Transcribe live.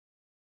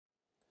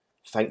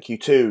Thank you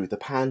to the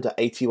Panda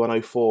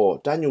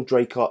 8104, Daniel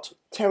Draycott,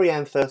 Terry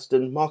Ann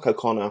Thurston, Mark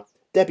O'Connor,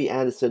 Debbie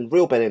Anderson,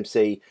 Real Ben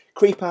MC,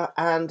 Creeper,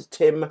 and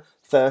Tim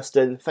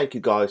Thurston. Thank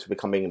you guys for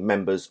becoming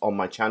members on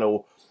my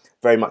channel.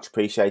 Very much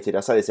appreciated.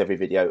 I say this every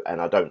video, and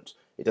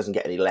it doesn't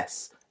get any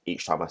less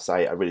each time I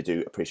say it. I really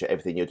do appreciate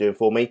everything you're doing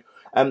for me.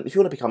 If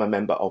you want to become a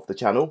member of the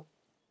channel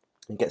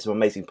and get some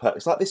amazing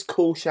perks like this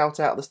cool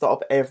shout out at the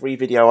start of every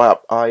video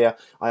I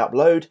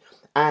upload,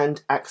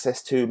 and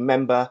access to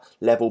member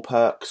level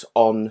perks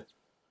on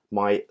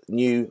my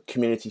new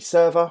community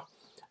server,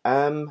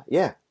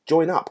 yeah,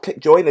 join up. Click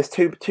join. There's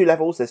two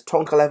levels. There's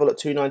Tonka level at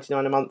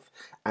 £2.99 a month,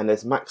 and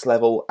there's max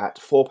level at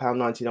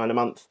 £4.99 a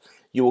month.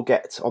 You will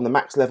get, on the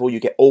max level, you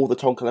get all the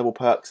Tonka level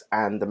perks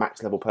and the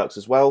max level perks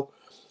as well.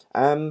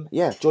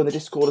 Yeah, join the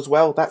Discord as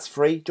well. That's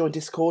free. Join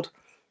Discord.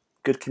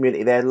 Good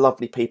community there.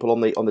 Lovely people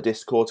on the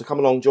Discord. So come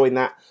along, join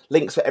that.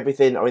 Links for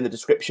everything are in the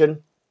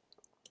description.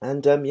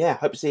 And yeah,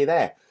 hope to see you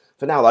there.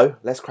 For now though,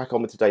 let's crack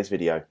on with today's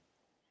video.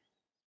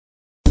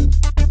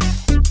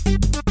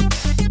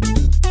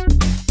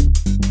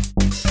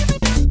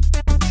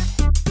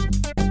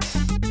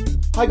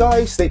 Hi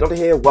guys, SnakeDoctor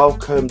here.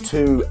 Welcome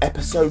to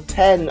episode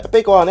 10, a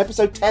big one,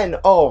 episode 10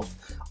 of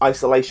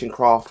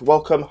IsolationCraft.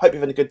 Welcome, hope you're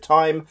having a good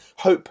time.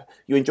 Hope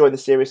you're enjoying the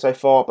series so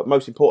far, but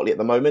most importantly at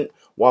the moment,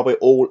 while we're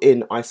all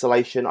in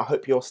isolation, I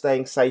hope you're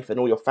staying safe and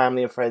all your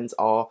family and friends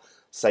are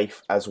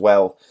safe as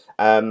well.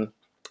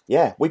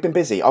 Yeah, we've been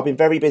busy. I've been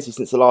very busy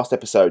since the last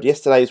episode.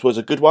 Yesterday's was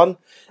a good one.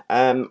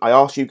 I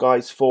asked you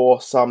guys for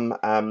some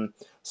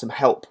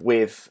help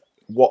with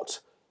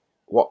what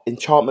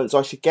enchantments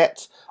I should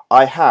get.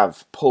 I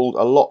have pulled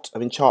a lot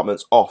of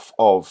enchantments off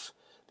of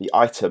the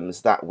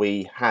items that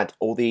we had.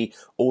 All the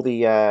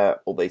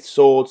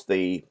swords,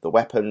 the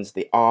weapons,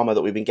 the armor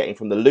that we've been getting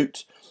from the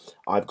loot.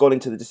 I've gone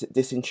into the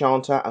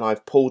disenchanter and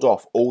I've pulled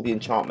off all the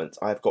enchantments.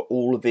 I've got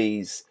all of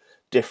these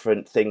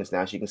different things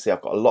now. As you can see,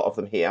 I've got a lot of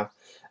them here.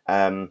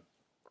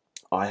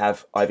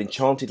 I've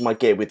enchanted my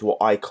gear with what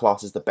I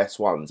class as the best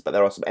ones, but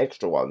there are some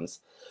extra ones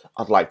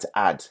I'd like to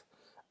add.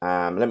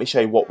 Let me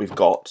show you what we've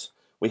got.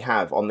 We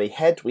have on the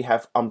head, we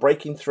have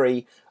Unbreaking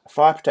 3,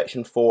 Fire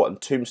Protection 4, and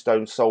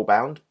Tombstone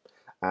Soulbound.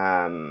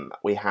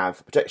 We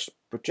have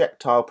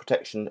Projectile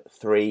Protection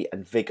 3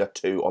 and Vigor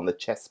 2 on the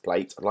chest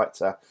plate. I'd like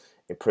to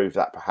improve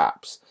that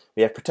perhaps.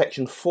 We have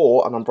Protection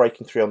 4 and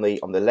Unbreaking 3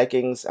 on the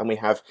leggings, and we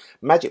have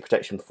Magic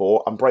Protection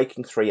 4,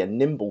 Unbreaking 3, and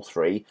Nimble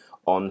 3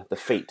 on the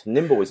feet.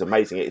 Nimble is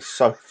amazing. It's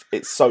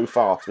so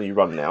fast when you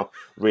run now.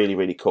 Really,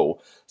 really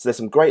cool. So there's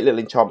some great little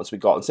enchantments we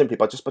got, and simply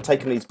by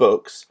taking these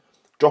books,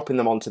 dropping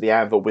them onto the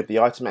anvil with the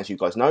item, as you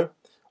guys know,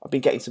 I've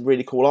been getting some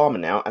really cool armor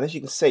now. And as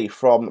you can see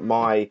from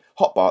my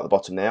hotbar at the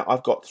bottom there,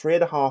 I've got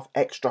 3.5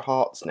 extra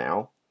hearts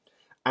now,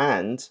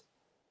 and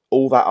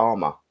all that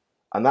armor.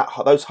 And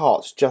those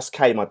hearts just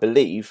came, I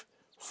believe,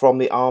 from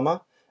the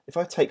armor. If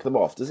I take them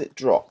off, does it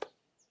drop?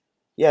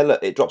 Yeah,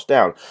 look, it drops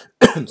down.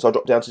 So I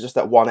dropped down to just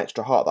that one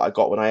extra heart that I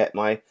got when I ate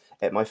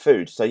my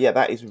food. So yeah,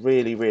 that is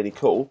really, really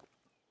cool.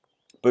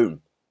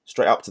 Boom.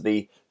 Straight up to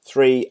the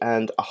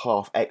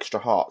 3.5 extra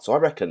hearts. So I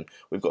reckon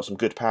we've got some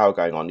good power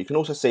going on. You can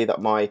also see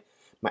that my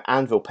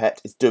anvil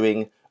pet is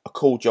doing a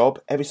cool job.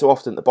 Every so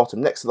often at the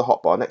bottom, next to the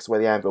hotbar, next to where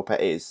the anvil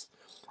pet is,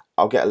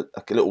 I'll get a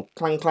little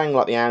clang clang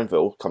like the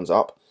anvil comes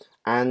up,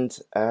 and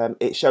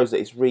it shows that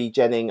it's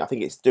regenning. I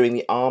think it's doing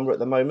the armor at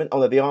the moment.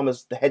 Although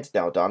the head's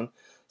now done,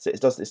 so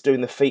it's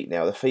doing the feet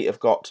now. The feet have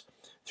got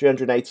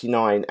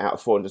 389 out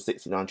of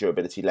 469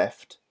 durability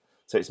left.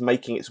 So it's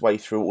making its way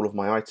through all of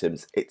my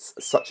items. It's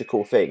such a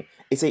cool thing.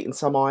 It's eaten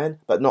some iron,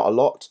 but not a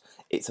lot.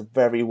 It's a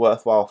very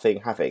worthwhile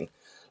thing having.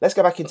 Let's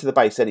go back into the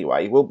base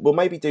anyway. We'll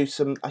maybe do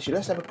some... Actually,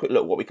 let's have a quick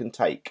look what we can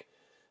take.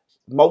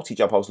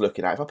 Multi-jump I was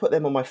looking at. If I put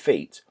them on my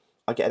feet,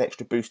 I get an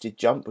extra boosted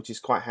jump, which is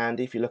quite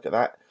handy if you look at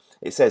that.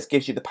 It says,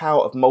 gives you the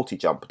power of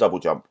multi-jump, double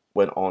jump,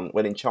 when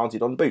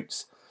enchanted on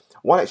boots.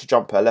 1 extra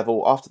jump per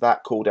level. After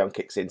that, cooldown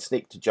kicks in.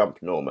 Sneak to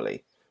jump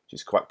normally, which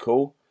is quite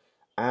cool.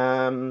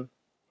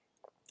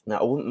 Now,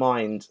 I wouldn't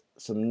mind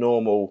some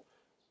normal,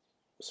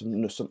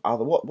 some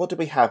other. What do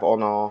we have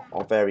on our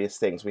various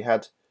things? We've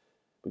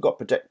got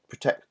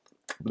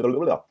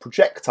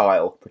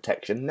projectile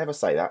protection. Never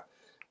say that.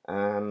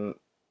 Do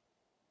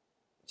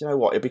you know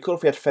what? It'd be cool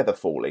if we had feather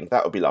falling.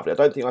 That would be lovely. I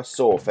don't think I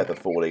saw feather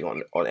falling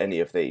on any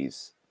of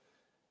these.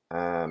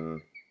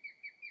 What's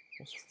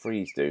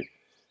freeze do?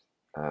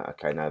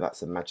 Okay, no,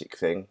 that's a magic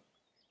thing.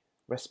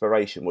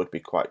 Respiration would be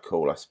quite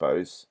cool, I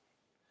suppose.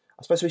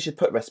 I suppose we should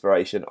put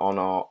respiration on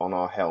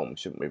our helm,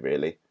 shouldn't we?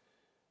 Really,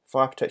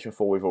 fire protection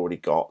 4 we've already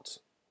got,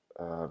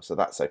 so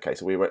that's okay.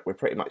 So we're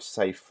pretty much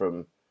safe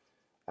from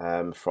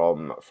fire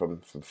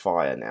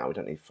now. We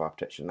don't need fire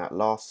protection. That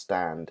last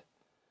stand,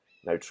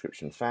 no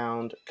description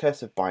found.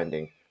 Curse of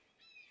binding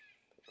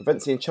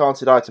prevents the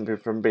enchanted item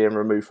from being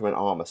removed from an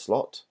armor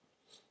slot.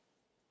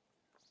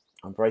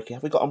 Unbreaking.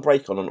 Have we got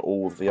unbreaking on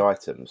all of the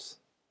items?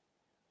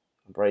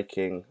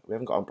 Unbreaking. We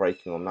haven't got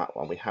unbreaking on that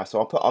one. We have, so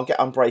I'll get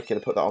unbreaking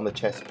and put that on the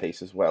chest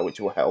piece as well, which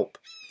will help.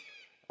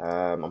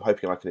 I'm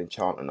hoping I can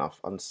enchant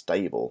enough.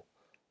 Unstable.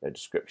 No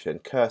description.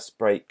 Curse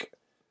break.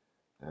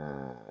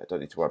 I don't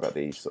need to worry about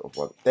these sort of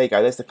ones. There you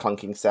go, there's the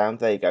clunking sound.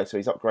 There you go, so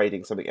he's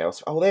upgrading something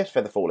else. Oh, there's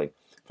feather falling.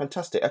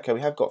 Fantastic. Okay,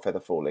 we have got feather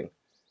falling.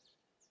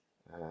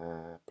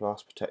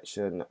 Blast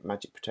protection,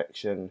 magic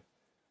protection.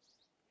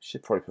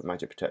 Should probably put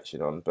magic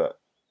protection on, but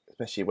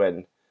especially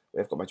when we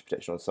have got magic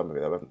protection on some of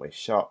it though, haven't we?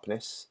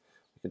 Sharpness.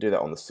 We can do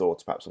that on the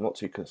swords perhaps. I'm not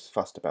too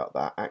fussed about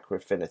that. Aqua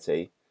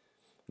affinity.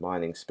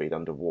 Mining speed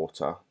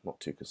underwater. Not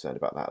too concerned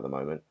about that at the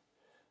moment.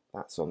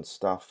 That's on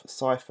stuff.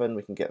 Siphon,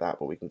 we can get that,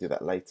 but we can do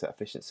that later.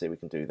 Efficiency, we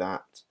can do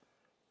that.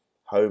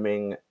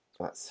 Homing,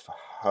 that's for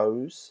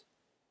hose.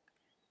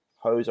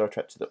 Hose are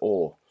attracted to the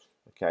ore.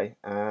 Okay.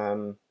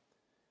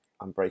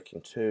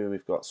 Unbreaking 2.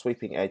 We've got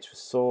sweeping edge for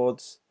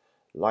swords.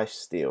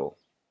 Lifesteal.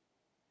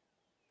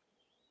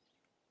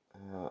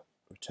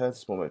 Returns a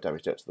small amount of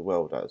damage to the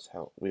wielder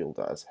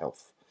as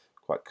health.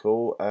 Quite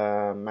cool.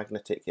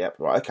 Magnetic, yep.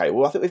 Right, okay.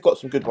 Well, I think we've got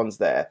some good ones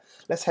there.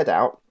 Let's head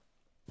out.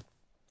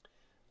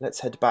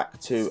 Let's head back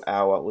to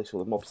our, we saw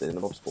the mobs in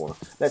the mob spawner.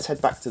 Let's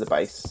head back to the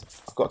base.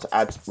 I've got to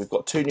add, we've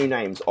got 2 new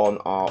names on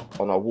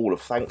our wall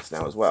of thanks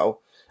now as well.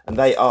 And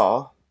they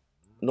are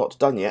not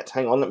done yet.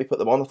 Hang on, let me put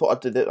them on. I thought I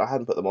did it, I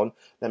hadn't put them on.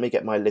 Let me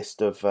get my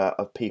list of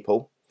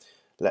people.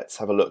 Let's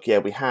have a look. Yeah,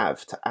 we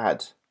have to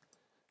add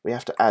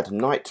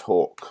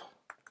Nighthawk.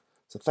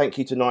 So thank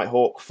you to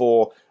Nighthawk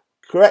for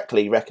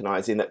correctly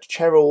recognising that a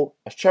Cheryl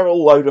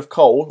load of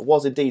coal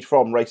was indeed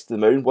from Race to the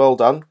Moon. Well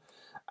done.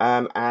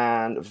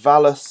 And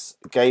Valus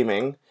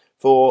Gaming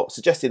for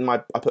suggesting I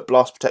put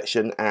blast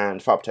protection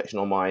and fire protection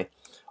on my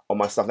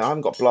stuff. Now I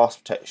haven't got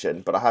blast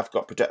protection, but I have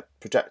got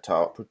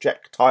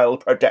projectile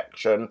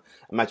protection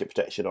and magic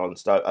protection on.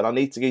 So, and I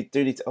need to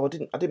oh,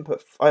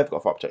 I have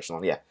got fire protection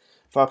on. Yeah,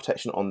 fire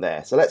protection on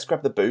there. So let's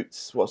grab the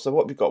boots. So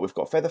what we've got? We've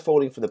got feather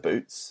falling for the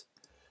boots.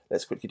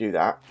 Let's quickly do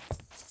that.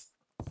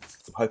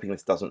 I'm hoping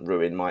this doesn't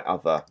ruin my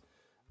other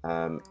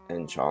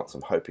enchants.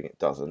 I'm hoping it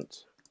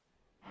doesn't.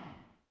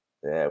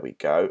 There we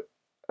go.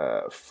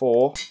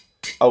 4.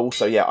 Oh,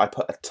 also, yeah, I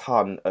put a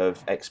ton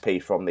of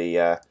XP from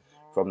the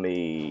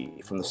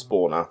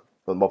spawner,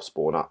 the mob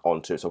spawner,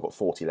 onto. So I've got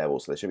 40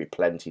 levels. So there should be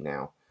plenty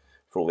now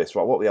for all this.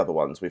 Right, what are the other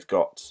ones? We've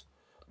got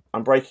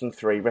Unbreaking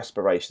 3,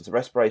 Respiration. So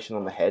Respiration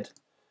on the head.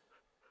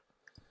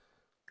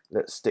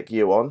 Let's stick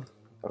you on.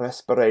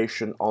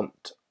 Respiration on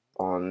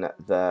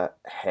the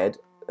head.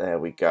 There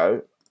we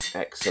go.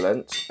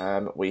 Excellent.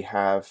 We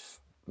have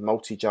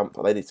multi-jump.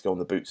 They need to go on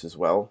the boots as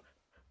well.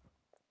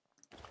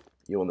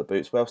 You on the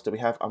boots. What else do we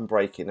have?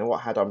 Unbreaking. And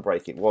what had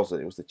Unbreaking? It was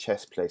the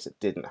chest piece that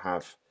didn't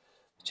have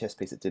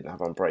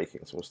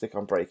Unbreaking. So we'll stick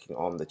Unbreaking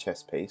on the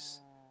chest piece.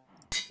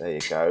 There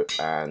you go.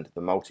 And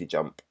the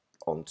multi-jump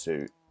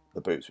onto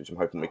the boots, which I'm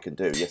hoping we can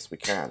do. Yes, we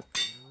can.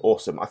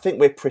 Awesome. I think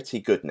we're pretty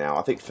good now.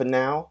 I think for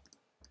now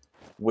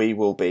we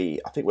will be.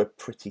 I think we're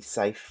pretty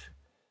safe.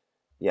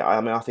 Yeah,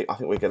 I mean, I think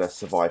we're going to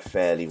survive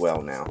fairly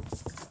well now.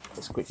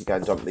 Let's quickly go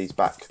and dump these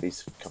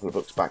couple of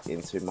books back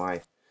into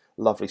my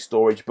lovely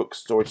book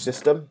storage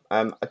system.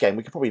 Again,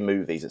 we could probably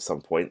move these at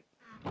some point.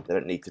 They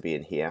don't need to be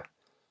in here,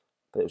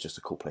 but it was just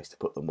a cool place to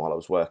put them while I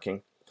was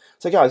working.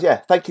 So guys, yeah,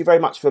 thank you very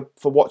much for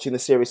watching the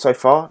series so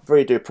far.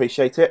 Really do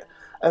appreciate it.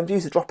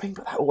 Views are dropping,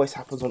 but that always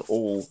happens on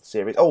all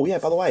series. Oh yeah,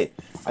 by the way,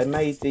 I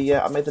made the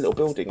little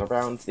building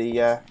around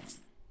the oh,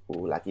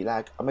 laggy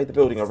lag. I made the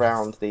building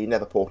around the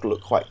Nether portal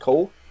look quite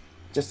cool,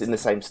 just in the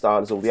same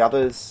style as all the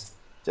others.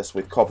 Just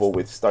with cobble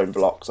with stone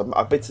blocks.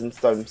 I've bit some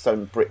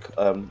stone brick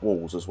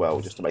walls as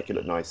well, just to make it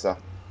look nicer.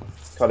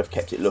 Kind of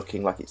kept it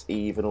looking like it's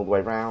even all the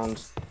way around.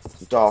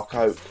 Some dark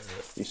oak.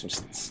 Use some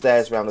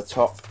stairs around the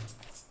top.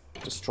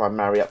 Just to try and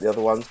marry up the other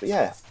ones. But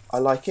yeah, I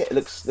like it. It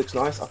looks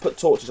nice. I put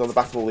torches on the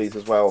back of all these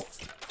as well,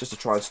 just to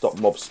try and stop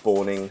mobs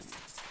spawning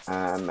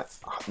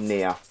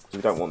near. Because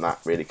we don't want that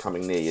really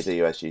coming near you, do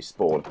you, as you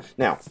spawn.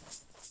 Now,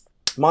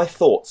 my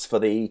thoughts for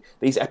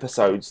these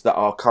episodes that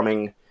are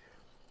coming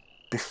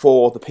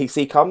before the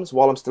PC comes,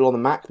 while I'm still on the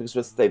Mac, because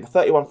the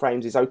 31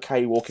 frames is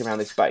okay walking around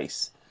this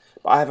base.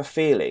 But I have a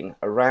feeling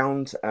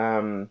around...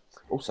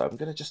 also, I'm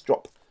going to just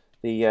drop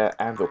the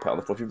anvil pet on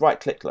the floor. If you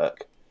right-click,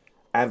 look,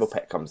 anvil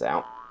pet comes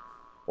out.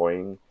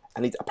 Boing.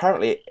 And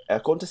apparently,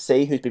 according to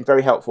C, who's been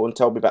very helpful and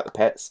told me about the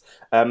pets,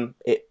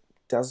 it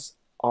does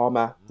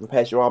armour,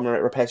 repairs your armour,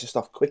 it repairs your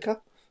stuff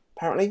quicker,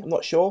 apparently. I'm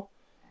not sure.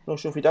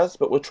 Not sure if he does,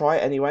 but we'll try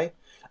it anyway.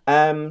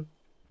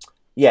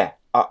 Yeah.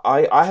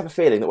 I have a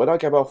feeling that when I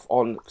go off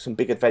on some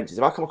big adventures,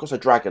 if I come across a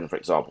dragon, for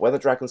example, where the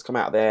dragons come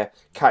out of their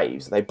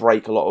caves and they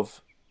break a lot of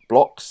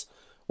blocks,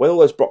 when all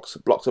those blocks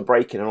are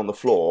breaking and on the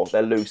floor,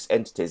 they're loose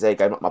entities. There you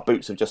go, my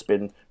boots have just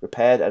been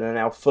repaired and are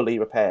now fully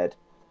repaired.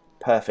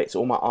 Perfect, so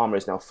all my armour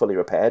is now fully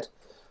repaired.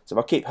 So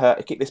if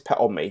I keep this pet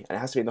on me, and it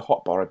has to be in the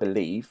hotbar, I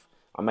believe,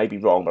 I may be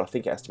wrong, but I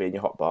think it has to be in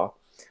your hotbar,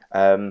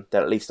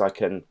 then at least I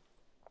can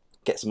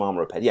get some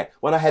armour repaired. Yeah,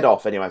 when I head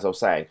off, anyway, as I was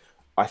saying,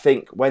 I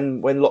think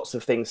when lots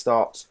of things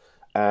start...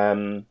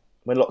 when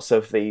lots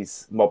of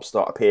these mobs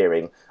start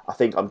appearing, I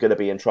think I'm going to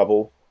be in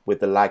trouble with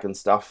the lag and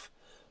stuff.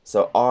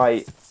 So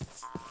I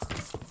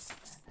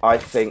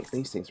think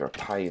these things are a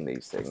pain.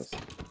 These things,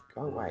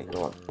 go away,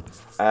 go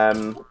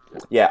on.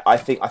 Yeah, I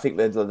think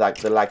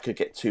the lag could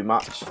get too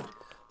much.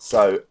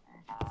 So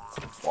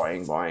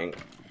Boing, boing,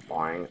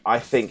 boing. I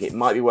think it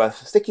might be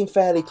worth sticking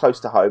fairly close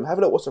to home, have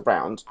a look what's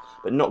around,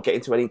 but not get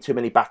into too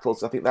many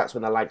battles. I think that's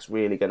when the lag's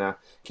really going to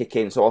kick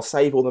in. So I'll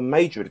save all the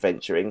major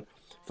adventuring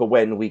for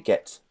when we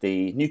get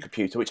the new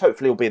computer, which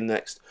hopefully will be in the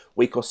next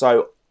week or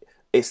so.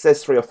 It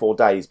says 3 or 4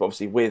 days, but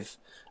obviously with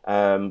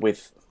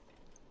the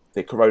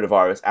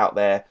coronavirus out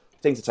there,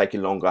 things are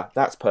taking longer.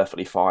 That's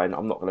perfectly fine.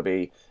 I'm not going to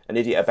be an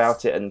idiot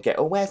about it and get,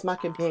 oh, where's my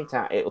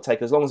computer? It'll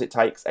take as long as it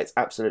takes. It's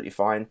absolutely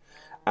fine.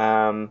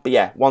 But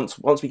yeah, once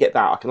we get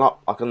that,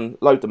 I can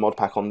load the mod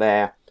pack on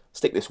there,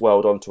 stick this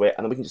world onto it,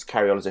 and then we can just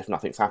carry on as if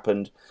nothing's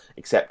happened,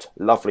 except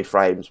lovely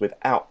frames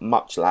without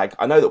much lag.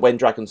 I know that when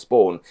dragons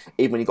spawn,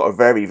 even when you've got a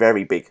very,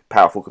 very big,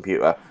 powerful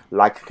computer,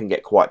 lag can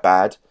get quite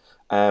bad.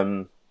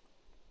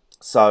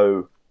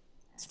 So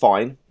it's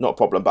fine, not a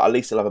problem, but at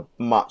least you'll have a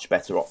much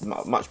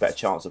better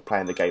chance of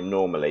playing the game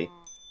normally.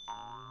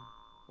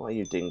 What are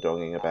you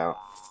ding-donging about?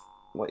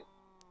 Wait.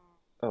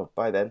 Oh,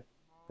 bye then.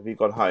 Have you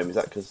gone home? Is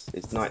that because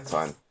it's night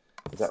time?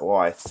 Is that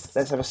why?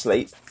 Let's have a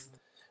sleep.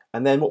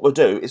 And then what we'll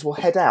do is we'll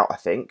head out, I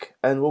think,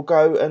 and we'll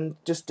go and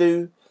just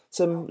do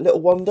some little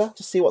wander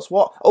to see what's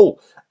what. Oh,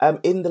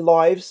 in the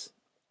lives,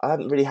 I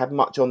haven't really had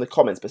much on the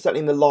comments, but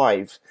certainly in the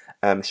live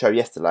show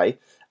yesterday,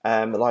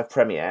 the live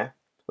premiere,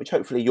 which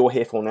hopefully you're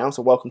here for now,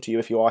 so welcome to you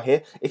if you are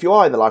here. If you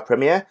are in the live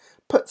premiere,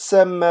 put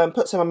some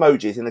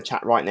emojis in the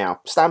chat right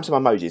now. Stamp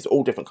some emojis,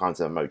 all different kinds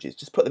of emojis.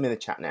 Just put them in the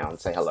chat now and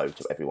say hello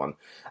to everyone.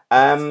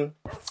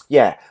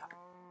 Yeah,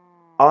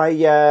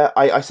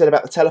 I said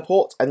about the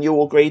teleport, and you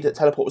all agreed that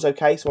teleport was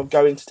okay, so I'm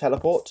going to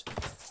teleport.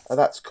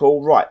 That's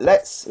cool. Right,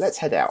 let's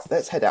head out.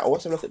 Let's head out. Oh,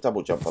 let's have a look at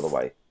double jump, by the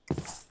way.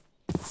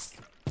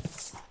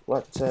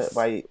 What?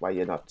 Why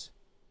you're not?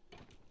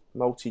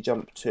 Multi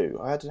jump 2.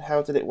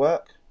 How did it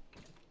work?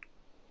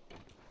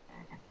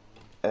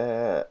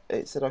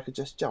 It said I could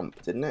just jump,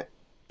 didn't it?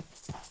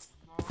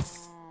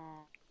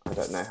 I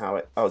don't know how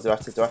it. Oh, do I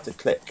have to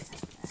click?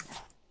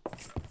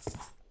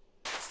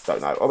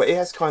 Don't know. Oh, but it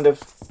has kind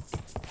of.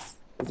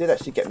 It did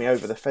actually get me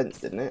over the fence,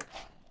 didn't it?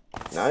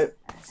 No.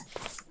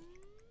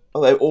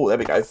 Oh, there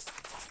we go.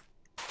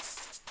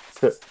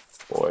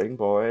 Boing,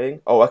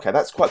 boing. Oh, okay,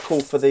 that's quite cool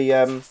for the.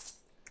 How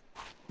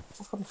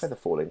come the feather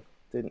falling?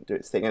 Didn't do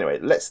its thing. Anyway,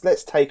 let's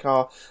take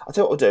our. I'll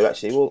tell you what we'll do.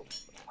 Actually,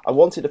 I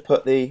wanted to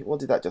put the. What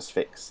did that just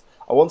fix?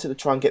 I wanted to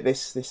try and get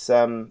this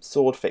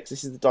sword fixed.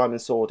 This is the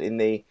diamond sword in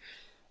the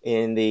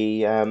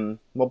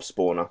mob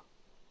spawner,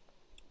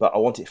 but I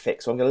want it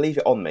fixed. So I'm going to leave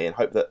it on me and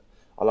hope that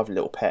our lovely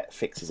little pet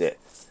fixes it.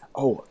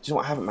 Oh, do you know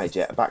what I haven't made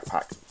yet? A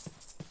backpack.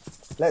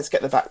 Let's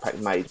get the backpack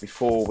made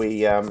before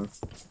we go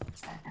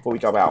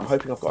out. I'm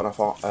hoping I've got enough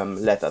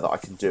leather that I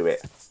can do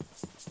it.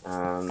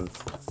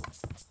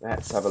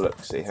 Let's have a look.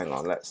 See, hang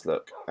on. Let's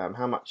look.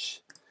 How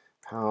much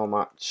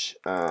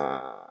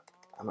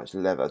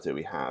leather do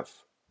we have?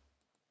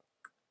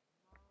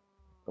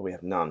 Oh, we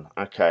have none.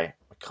 Okay,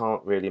 I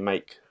can't really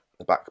make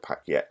the backpack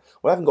yet.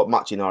 We haven't got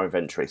much in our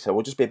inventory, so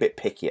we'll just be a bit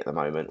picky at the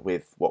moment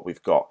with what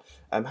we've got.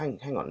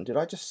 Hang on. Did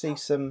I just see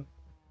some?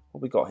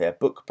 What we got here?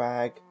 Book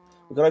bag.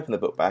 We've got to open the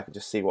book bag and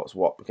just see what's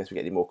what in case we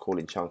get any more cool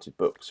enchanted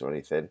books or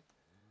anything.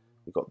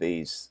 We've got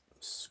these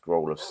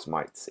scroll of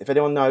smites. If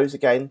anyone knows,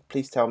 again,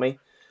 please tell me.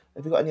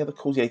 Have we got any other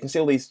calls? Yeah, you can see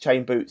all these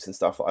chain boots and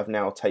stuff that I've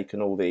now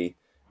taken all the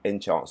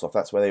enchants off.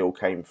 That's where they all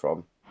came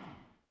from.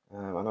 I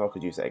know I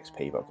could use the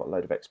XP, but I've got a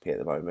load of XP at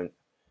the moment.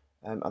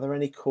 Are there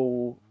any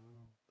cool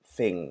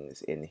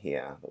things in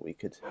here that we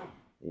could...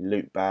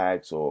 loot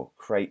bags or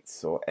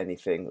crates or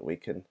anything that we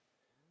can...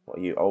 What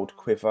are you? Old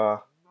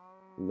quiver,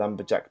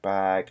 lumberjack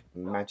bag,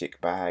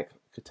 magic bag.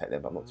 Could take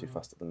them, but I'm not too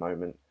fussed at the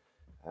moment.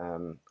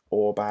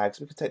 Ore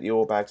bags. We could take the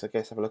ore bags, I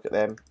guess, have a look at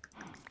them.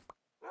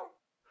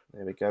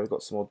 There we go. We've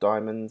got some more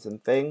diamonds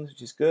and things,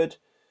 which is good.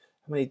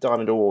 How many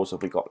diamond ores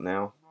have we got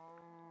now?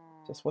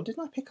 Just one.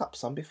 Didn't I pick up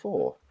some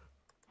before?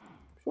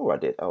 I'm sure I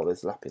did. Oh,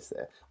 there's lapis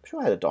there. I'm sure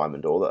I had a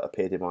diamond ore that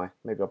appeared in my...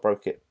 Maybe I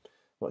broke it.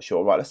 Not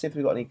sure. Right, let's see if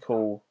we've got any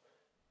cool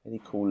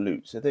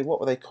loot. So what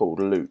were they called?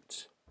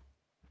 Loot.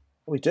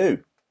 Oh, we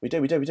do. We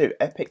do.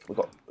 Epic. We've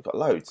got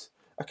loads.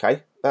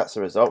 Okay, that's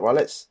the result. Right,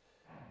 let's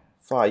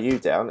fire you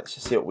down. Let's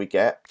just see what we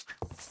get.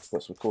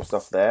 Got some cool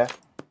stuff there.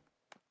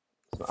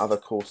 Some other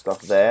cool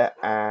stuff there.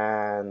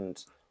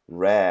 And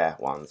rare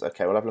ones.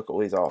 Okay, we'll have a look at all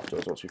these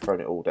afterwards once we've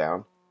thrown it all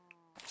down.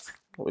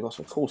 Oh, we've got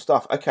some cool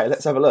stuff. Okay,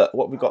 let's have a look.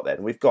 What have we got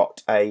then? We've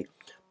got a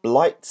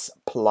Blight's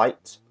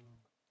Plight.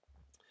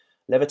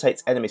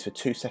 Levitates enemies for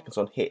 2 seconds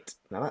on hit.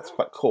 Now that's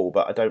quite cool,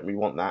 but I don't really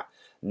want that.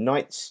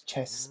 Knight's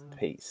Chess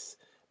Piece.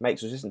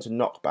 Makes resistant to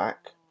knockback.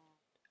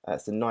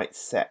 It's the Knight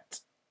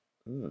set.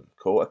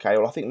 Cool. Okay,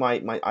 well I think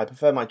I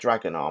prefer my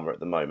dragon armour at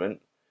the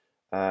moment.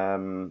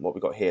 What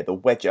we got here? The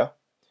Wedger.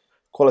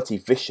 Quality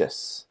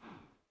Vicious.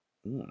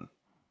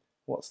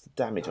 What's the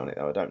damage on it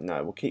though? I don't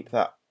know. We'll keep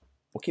that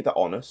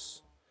on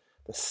us.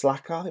 The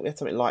Slacker. I think we had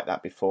something like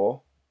that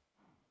before.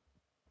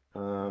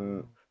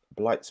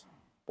 Blight's.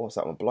 What's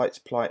that one? Blight's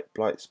Plight.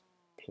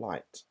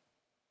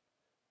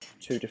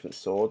 2 different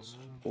swords.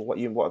 Well, what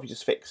have you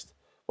just fixed?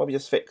 What have you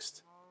just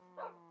fixed?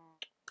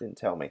 Didn't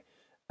tell me.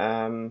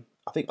 I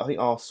think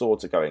our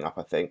swords are going up.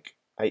 I think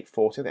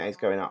 840. I think it's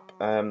going up.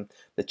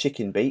 The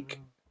chicken beak,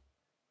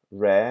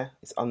 rare.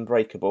 It's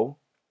unbreakable.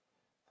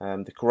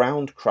 The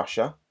ground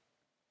crusher,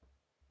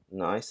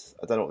 nice.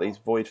 I don't know what these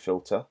void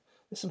filter.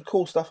 There's some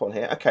cool stuff on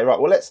here. Okay, right.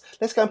 Well,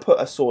 let's go and put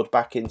a sword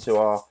back into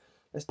our.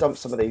 Let's dump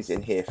some of these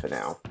in here for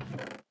now.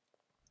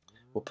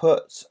 We'll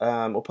put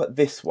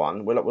this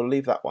one. We'll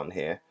leave that one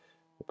here.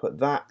 We'll put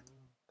that.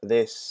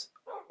 This.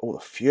 Oh, the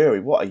Fury.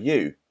 What are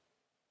you?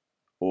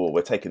 Oh,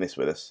 we're taking this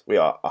with us. We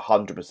are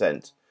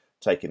 100%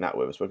 taking that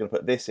with us. We're going to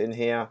put this in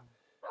here,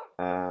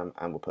 and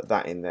we'll put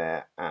that in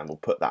there, and we'll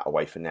put that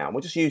away for now. And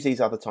we'll just use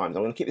these other times.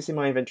 I'm going to keep this in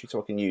my inventory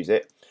so I can use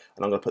it,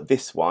 and I'm going to put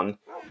this one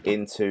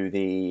into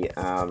the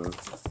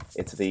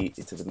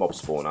mob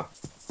spawner,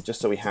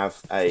 just so we have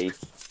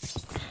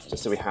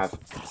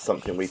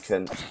something we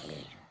can.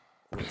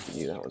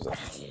 That was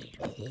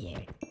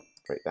it.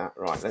 Break that.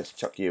 Right, let's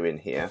chuck you in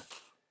here.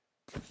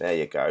 There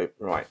you go.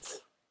 Right.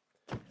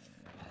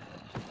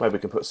 Maybe we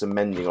can put some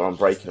mending or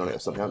unbreaking on it or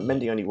something.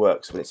 Mending only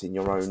works when it's in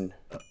your own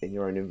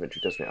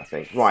inventory, doesn't it? I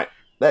think. Right.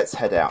 Let's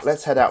head out.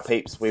 Let's head out,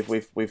 peeps.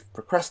 We've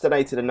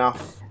procrastinated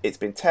enough. It's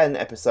been 10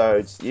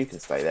 episodes. You can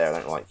stay there. I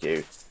don't like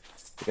you.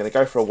 We're going to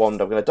go for a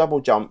wander. We're going to double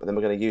jump, and then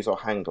we're going to use our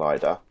hang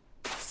glider,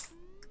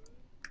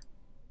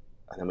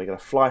 and then we're going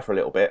to fly for a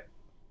little bit.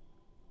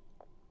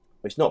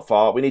 It's not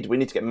far. We need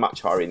to get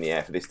much higher in the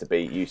air for this to be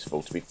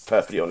useful, to be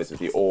perfectly honest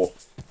with you, or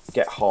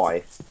get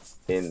high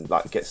in,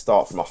 like,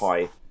 start from a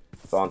high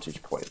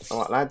vantage point.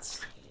 All right,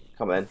 lads,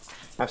 come on then,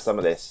 have some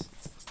of this.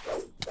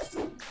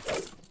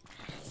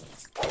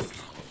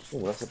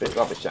 Oh, that's a bit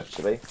rubbish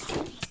actually.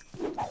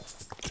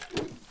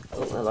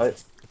 Oh, hello,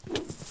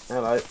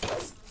 hello.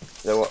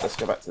 You know what? Let's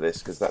go back to this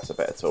because that's a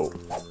better tool.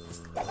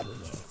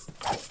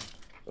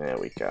 There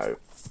we go.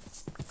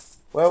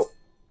 Well.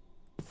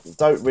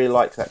 Don't really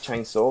like that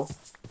chainsaw,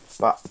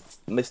 but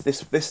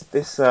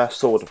this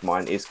sword of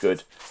mine is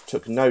good.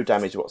 Took no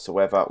damage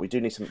whatsoever. We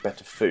do need some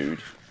better food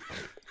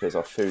because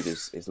our food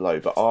is low,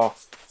 but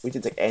we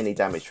didn't take any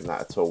damage from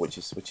that at all, which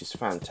is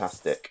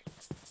fantastic.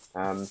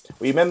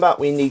 Remember,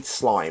 we need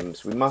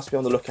slimes. We must be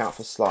on the lookout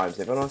for slimes.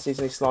 If anyone sees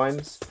any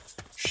slimes,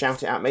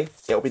 shout it at me.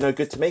 It'll be no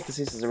good to me because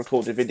this is a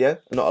recorded video,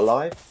 not a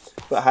live.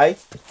 But hey.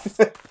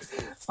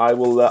 I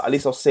will, at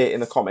least I'll see it in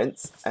the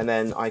comments, and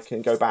then I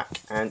can go back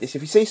and if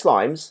you see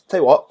slimes,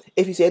 tell you what,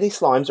 if you see any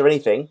slimes or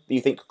anything that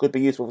you think could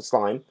be useful for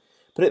slime,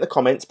 put it in the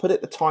comments, put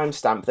it the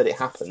timestamp that it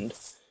happened,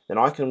 then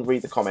I can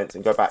read the comments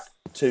and go back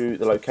to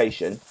the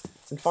location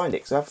and find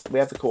it, because we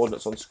have the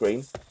coordinates on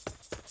screen.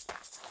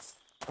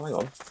 Oh, hang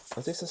on,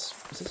 is this a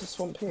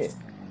swamp here?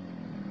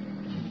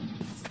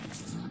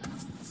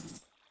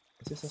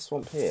 Is this a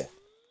swamp here?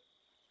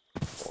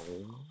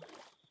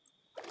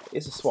 It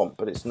is a swamp,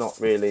 but it's not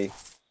really...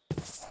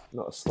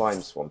 Not a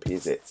slime swampy,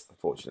 is it?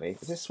 Unfortunately,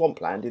 is this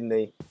swampland in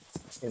the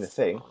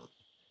thing?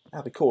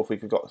 That'd be cool if we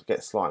could get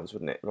slimes,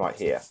 wouldn't it? Right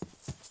here.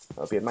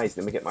 That'd be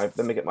amazing. Let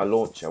me get my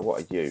launcher.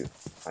 What are you?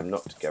 I'm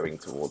not going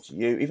towards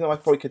you, even though I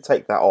probably could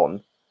take that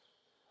on.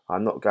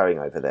 I'm not going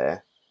over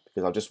there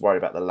because I'm just worried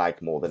about the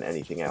lag more than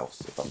anything else.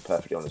 If I'm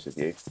perfectly honest with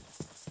you,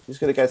 I'm just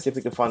going to go see if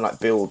we can find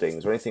like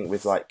buildings or anything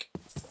with like.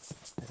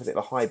 There's a bit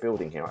of a high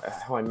building here, a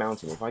high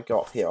mountain. If I go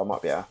up here, I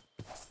might be able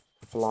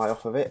to fly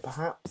off of it,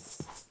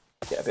 perhaps.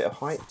 Get a bit of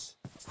height.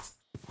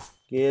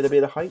 Get a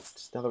bit of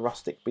height. Another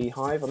rustic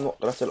beehive. I'm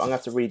gonna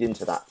have to read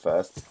into that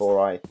first before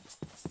I.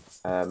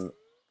 Oh,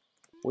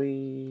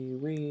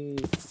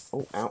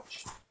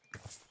 ouch.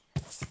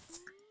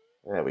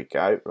 There we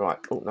go. Right.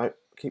 Oh no.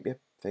 Keep your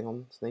thing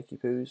on, snaky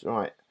poos.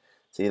 Right.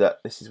 See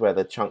that this is where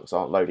the chunks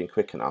aren't loading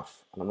quick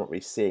enough, and I'm not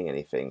really seeing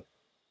anything.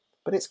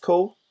 But it's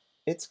cool.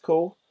 It's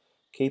cool.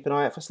 Keep an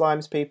eye out for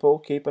slimes, people.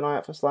 Keep an eye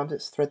out for slimes.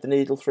 Let's thread the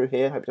needle through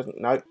here. Hope it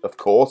doesn't... No, of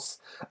course.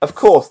 Of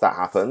course that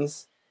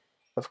happens.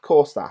 Of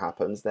course that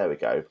happens. There we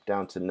go.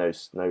 Down to no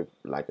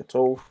lag at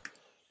all.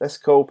 That's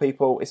cool,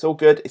 people. It's all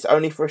good. It's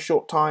only for a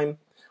short time.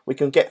 We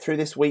can get through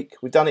this week.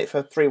 We've done it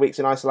for 3 weeks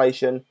in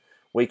isolation.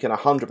 We can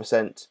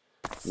 100%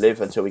 live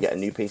until we get a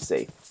new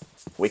PC.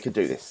 We can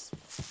do this.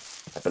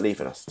 I believe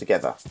in us.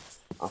 Together.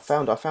 I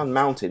found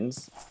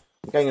mountains.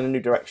 I'm going in a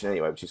new direction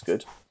anyway, which is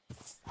good.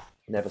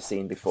 Never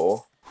seen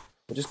before.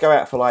 We'll just go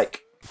out for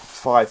like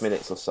 5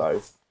 minutes or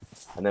so,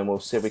 and then we'll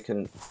see if we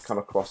can come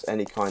across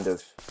any kind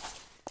of...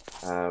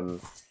 oh,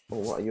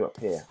 what are you up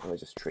here? Oh, they're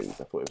just trees.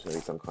 I thought it was going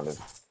to be some kind of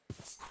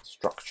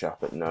structure,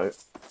 but no.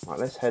 Right,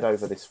 let's head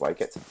over this way,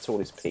 get to the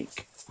tallest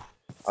peak.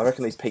 I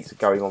reckon these peaks are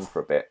going on for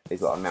a bit.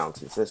 These are like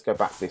mountains, so let's go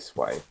back this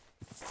way.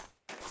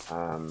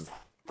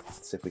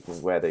 See if we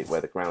can, where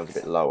the ground's a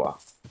bit lower.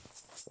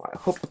 Right,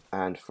 hoop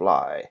and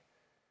fly.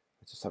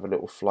 Let's just have a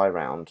little fly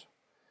round.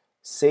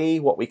 See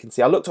what we can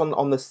see. I looked on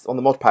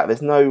the mod pack.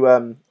 There's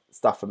no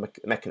stuff for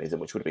mechanism,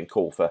 which would have been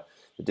cool for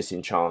the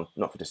disenchant,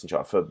 not for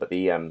disenchant, but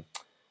the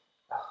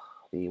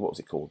what was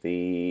it called?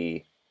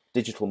 The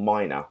digital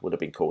miner would have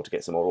been cool to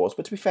get some more ores.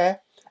 But to be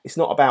fair, it's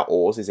not about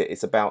ores, is it?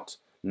 It's about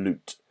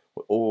loot.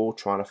 We're all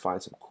trying to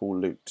find some cool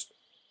loot.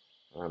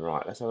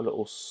 Right, let's have a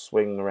little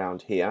swing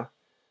around here.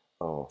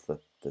 Oh,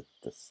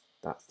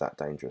 that's that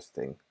dangerous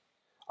thing.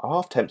 I'm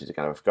half tempted to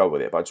kind of go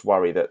with it, but I just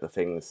worry that the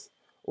things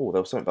Oh,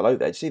 there was something below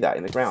there. Did you see that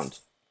in the ground?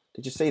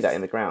 Did you see that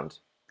in the ground?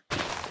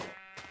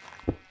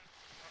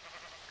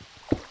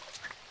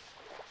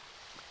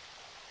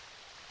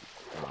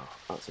 Oh,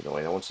 that's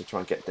annoying. I wanted to try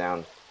and get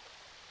down.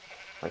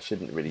 I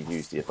shouldn't really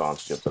use the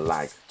advantage of the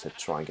lag to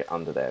try and get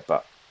under there,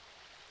 but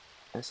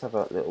let's have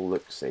a little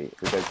look-see.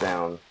 If we go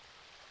down...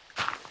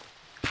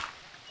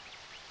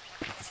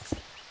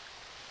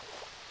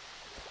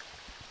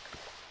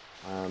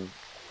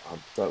 I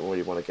don't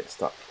really want to get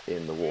stuck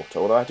in the water,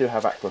 although I do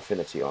have Aqua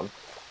Affinity on.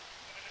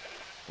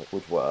 It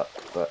would work,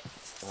 but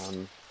just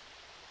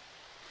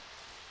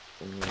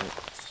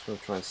want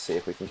to try and see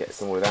if we can get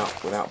somewhere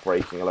without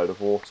breaking a load of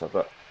water,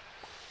 but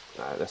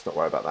no, let's not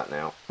worry about that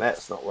now.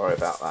 Let's not worry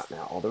about that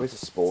now. Oh, there is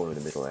a spawner in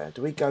the middle there.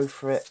 Do we go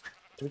for it?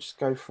 Do we just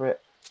go for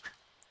it?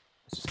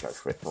 Let's just go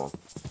for it, come on.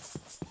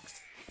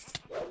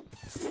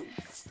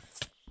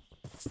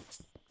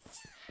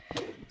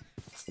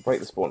 Break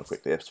the spawner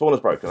quickly. Spawner's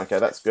broken. Okay,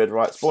 that's good.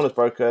 Right, spawner's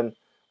broken.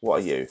 What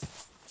are you?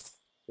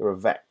 You're a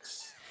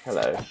Vex.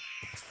 Hello.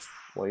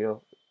 Well,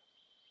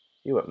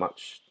 you weren't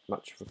much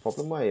of a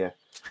problem, were you?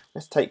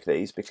 Let's take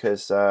these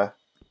because that's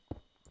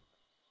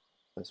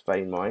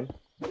vein mine.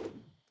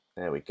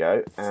 There we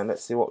go. And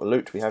let's see what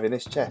loot we have in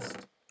this chest.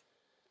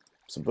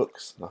 Some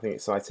books. Nothing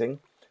exciting.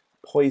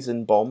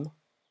 Poison bomb.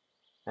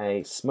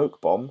 A smoke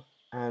bomb.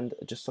 And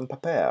just some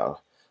paper.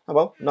 Oh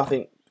well,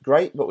 nothing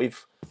great, but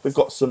we've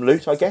got some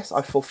loot, I guess.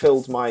 I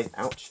fulfilled my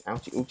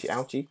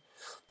ouchie.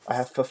 I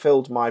have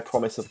fulfilled my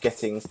promise of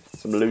getting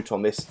some loot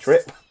on this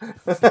trip.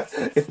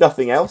 If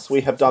nothing else,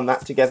 we have done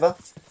that together.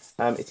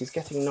 It is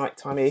getting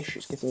nighttime-ish.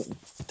 It's getting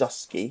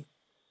dusky.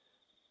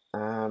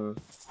 The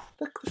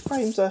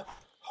frames are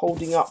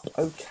holding up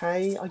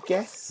okay, I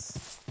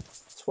guess.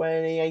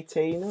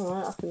 2018. All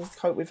right, I can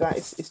cope with that.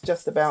 It's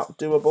just about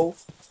doable.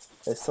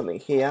 There's something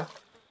here.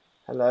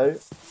 Hello.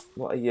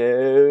 What are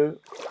you?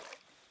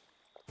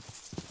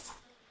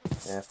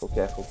 Careful,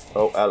 careful.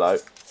 Oh, hello.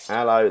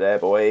 Hello there,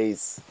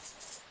 boys.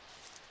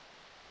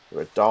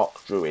 You're a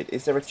dark druid.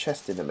 Is there a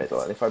chest in the middle?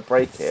 And if I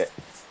break it,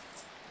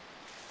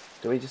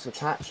 do we just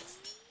attack?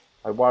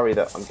 I worry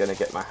that I'm going to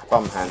get my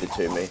bum handed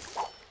to me.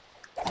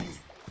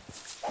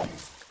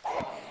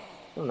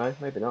 Oh no,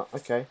 maybe not.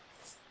 Okay.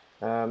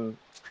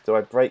 Do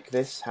I break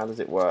this? How does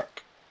it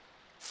work?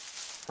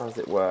 How does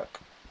it work?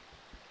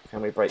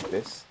 Can we break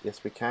this?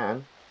 Yes, we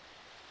can.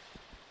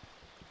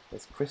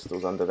 There's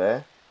crystals under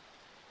there.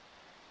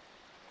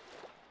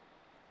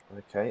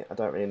 Okay, I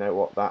don't really know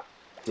what that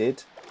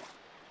did.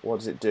 What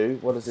does it do?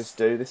 What does this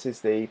do? This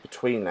is the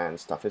between land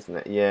stuff, isn't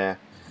it? Yeah.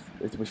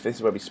 This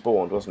is where we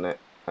spawned, wasn't it?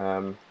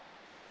 I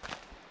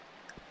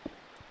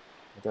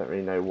don't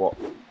really know what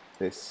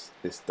this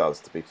does,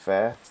 to be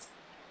fair.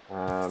 What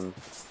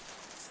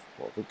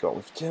have we got?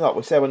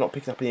 We said we're not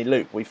picking up any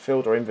loot. We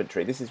filled our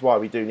inventory. This is why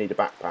we do need a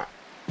backpack.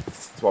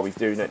 That's why we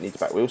do need a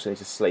backpack. We also need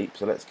to sleep,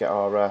 so let's get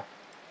our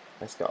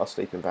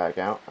sleeping bag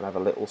out and have a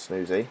little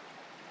snoozy.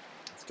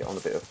 Let's get on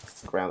a bit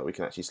of ground that we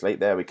can actually sleep.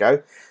 There we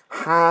go.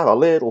 Have a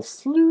little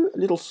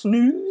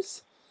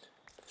snooze.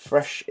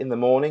 Fresh in the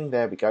morning.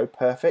 There we go.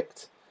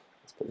 Perfect.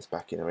 Let's put this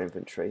back in our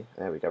inventory.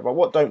 There we go. But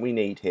what don't we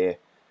need here?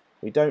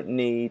 We don't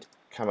need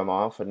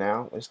chamomile for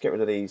now. Let's get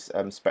rid of these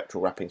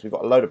spectral wrappings. We've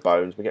got a load of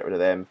bones. We get rid of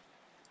them.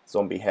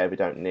 Zombie head we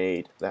don't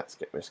need. Let's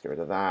get rid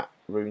of that.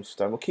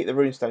 Runestone. We'll keep the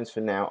runestones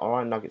for now. Our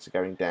iron nuggets are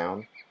going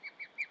down.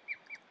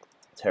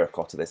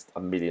 Terracotta. There's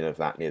a million of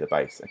that near the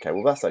base. Okay,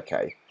 well that's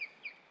okay.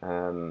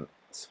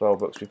 Spell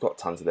books, we've got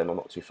tons of them. I'm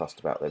not too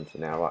fussed about them for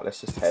now. Right,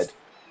 let's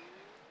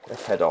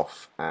head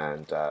off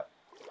and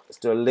let's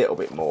do a little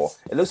bit more.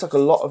 It looks like a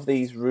lot of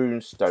these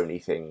runestone-y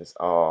things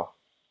are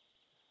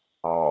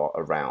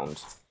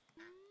around.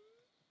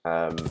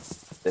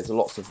 There's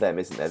lots of them,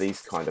 isn't there?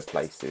 These kind of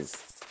places.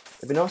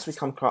 It'd be nice if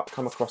we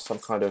come across some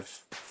kind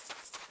of,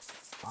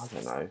 I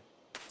don't know,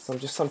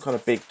 some kind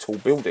of big tall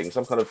building,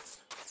 some kind of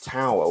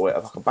tower,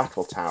 like a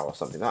battle tower or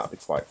something. That would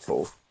be quite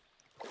cool.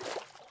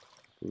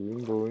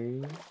 Boing,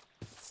 boing.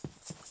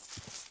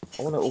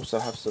 I want to also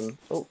have some...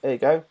 Oh, there you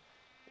go.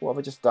 What have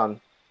I just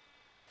done?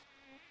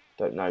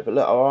 Don't know. But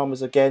look, our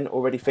armor's again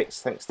already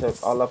fixed thanks to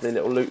our lovely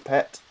little loot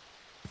pet.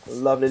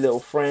 Lovely little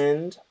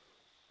friend.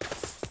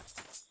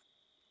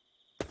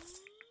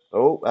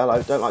 Oh,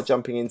 hello. Don't like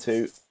jumping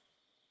into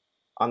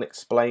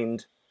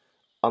unexplained,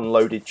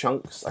 unloaded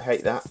chunks. I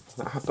hate that.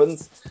 That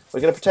happens.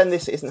 We're going to pretend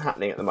this isn't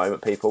happening at the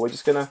moment, people. We're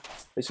just going to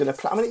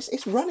play. I mean,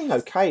 it's running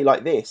okay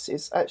like this.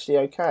 It's actually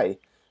okay.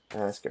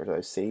 Let's get rid of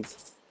those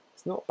seeds.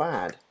 It's not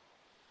bad.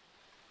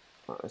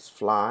 Right, let's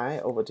fly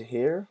over to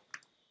here.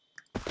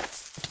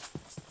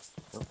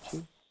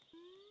 Ouchie.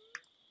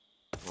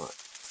 Right.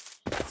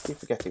 I keep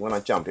forgetting when I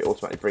jump, it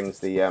automatically brings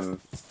the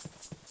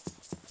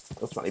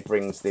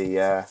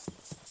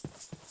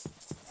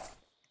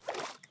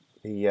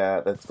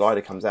the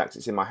glider comes out because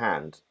it's in my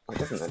hand. Oh, it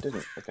doesn't. It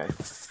didn't. Okay.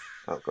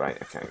 Oh,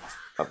 great. Okay.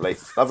 Lovely.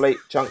 Lovely.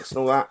 Chunks and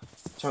all that.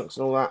 Chunks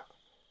and all that.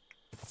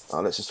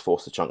 Oh, let's just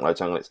force the chunk load.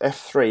 It's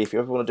F3 if you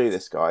ever want to do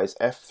this, guys.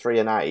 F3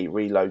 and A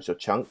reloads your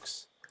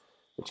chunks,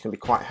 which can be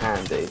quite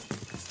handy.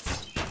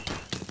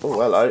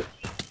 Oh, hello.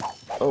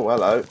 Oh,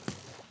 hello.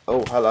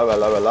 Oh, hello,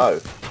 hello, hello.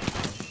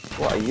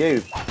 What are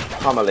you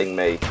pummeling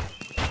me?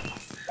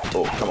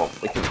 Oh, come on.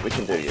 We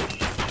can do you.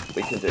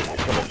 We can do you.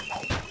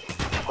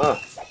 Come on.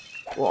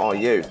 What are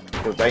you?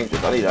 You're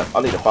dangerous. I need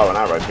a bow and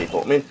arrow,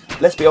 people. I mean,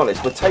 let's be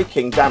honest. We're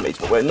taking damage,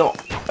 but we're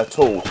not at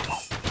all.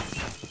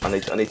 I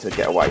need to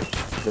get away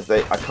because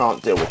I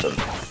can't deal with them.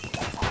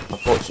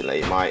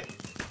 Unfortunately, there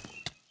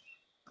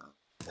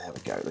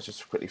we go. Let's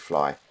just quickly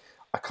fly.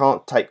 I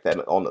can't take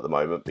them on at the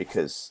moment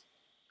because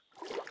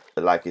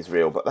the lag is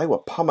real. But they were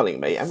pummeling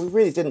me, and we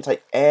really didn't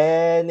take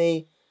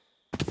any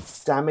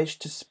damage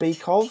to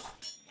speak of,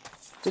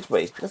 did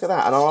we? Look at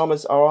that, and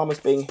our armor's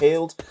being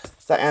healed.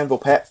 That anvil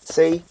pet,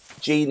 see,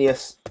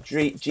 genius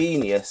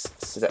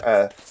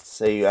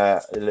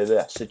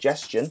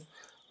suggestion.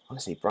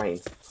 Honestly, brain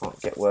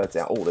can't get words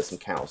out. Oh, there's some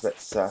cows.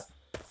 Let's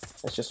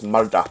just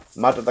murder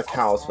the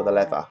cows for the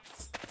leather.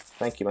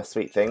 Thank you, my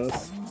sweet things.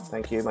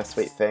 Thank you, my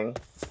sweet thing,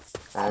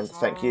 and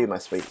thank you, my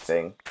sweet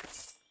thing,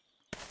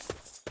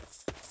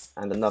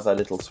 and another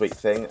little sweet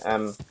thing.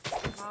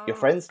 Your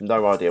friends?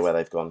 No idea where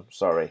they've gone.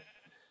 Sorry.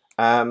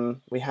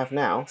 We have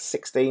now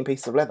 16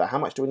 pieces of leather. How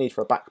much do we need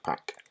for a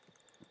backpack?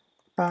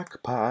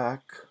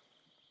 Backpack.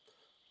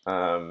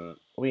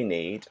 We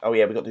need. Oh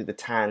yeah, we've got to do the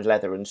tanned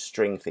leather and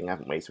string thing,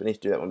 haven't we? So we need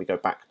to do that when we go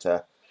back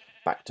to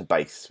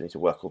base. We need to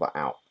work all that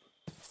out.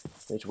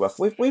 We need to work.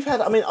 We've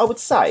had. I mean, I would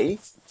say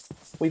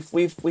we've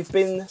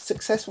been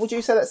successful. Would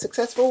you say that's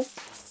successful?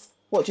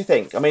 What do you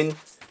think? I mean,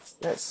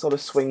 let's sort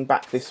of swing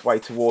back this way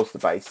towards the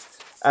base.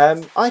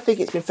 I think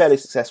it's been fairly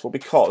successful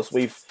because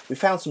we've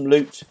found some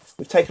loot.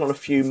 We've taken on a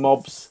few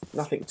mobs.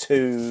 Nothing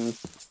too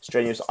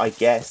strenuous, I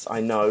guess.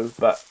 I know,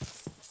 but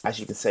as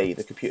you can see,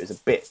 the computer's a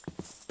bit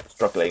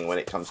struggling when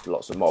it comes to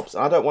lots of mobs.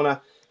 And I don't want to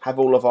have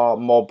all of our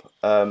mob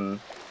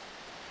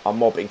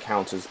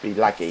encounters be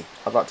laggy.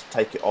 I'd like to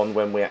take it on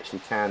when we actually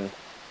can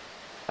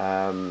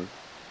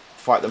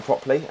fight them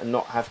properly and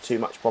not have too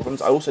much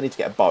problems. I also need to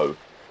get a bow.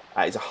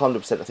 That is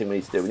 100% the thing we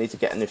need to do. We need to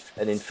get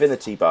an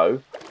infinity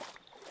bow.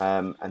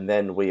 And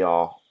then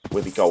we'll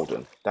be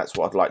golden. That's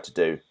what I'd like to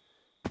do.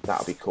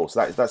 That'll be cool. So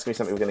that's going to be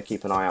something we're going to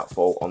keep an eye out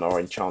for on our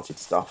enchanted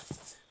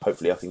stuff.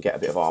 Hopefully I can get a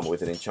bit of armour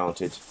with an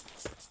enchanted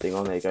thing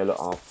on. There you go. Look,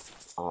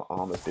 our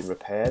armour's been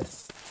repaired.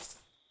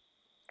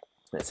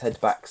 Let's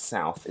head back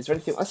south. Is there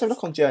anything? Let's have a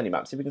look on journey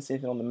map. See if we can see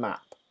anything on the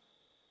map.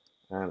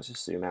 Let's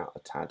just zoom out a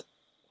tad.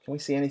 Can we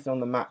see anything on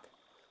the map?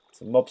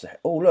 Some mobs ahead.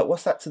 Oh, look.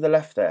 What's that to the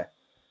left there?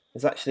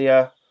 There's actually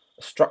a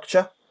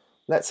structure.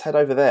 Let's head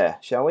over there,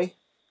 shall we?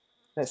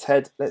 Let's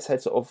head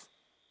sort of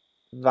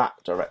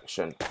that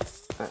direction.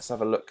 Let's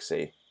have a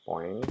look-see.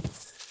 Boing.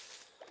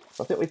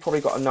 I think we've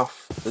probably got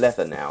enough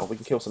leather now. We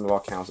can kill some of our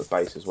cows at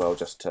base as well,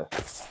 just to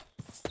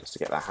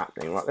get that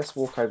happening. Right, let's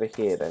walk over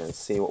here then and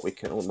see what we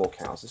can. Oh, more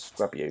cows. Let's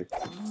grab you,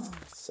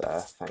 sir.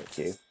 Thank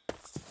you,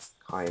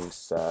 kind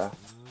sir.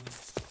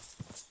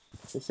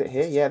 Is this it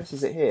here? Yeah, this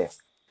is it here.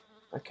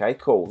 Okay,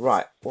 cool.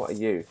 Right, what are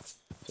you?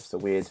 Just a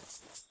weird.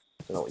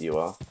 I don't know what you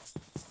are.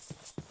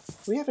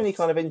 Do we have any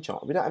kind of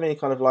enchant? We don't have any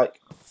kind of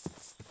like.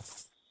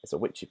 There's a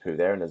witchy poo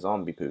there and a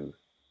zombie poo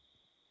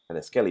and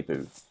a skelly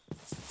poo.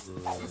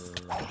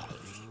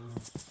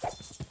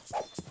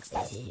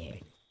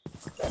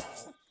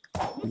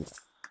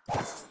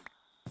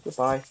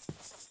 Goodbye.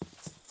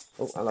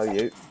 Oh, hello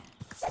you.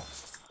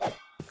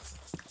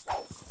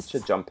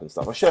 Should jump and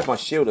stuff. I should have my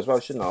shield as well,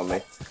 shouldn't I? On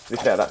me. To be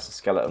fair, that's a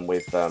skeleton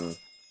with a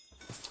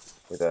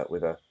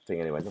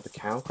thing anyway. Another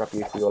cow. Grab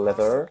you for your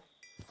leather.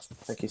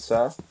 Thank you,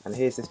 sir. And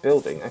here's this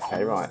building.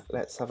 Okay, right.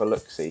 Let's have a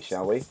look-see,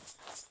 shall we?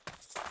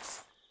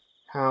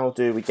 How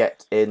do we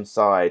get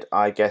inside?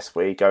 I guess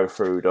we go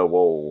through the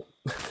wall.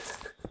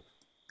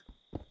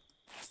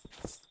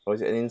 Or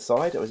is it an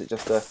inside, or is it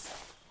just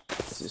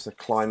a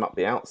climb up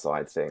the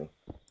outside thing?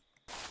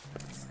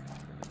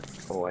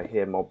 Oh, I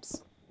hear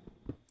mobs.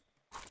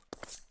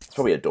 It's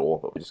probably a door,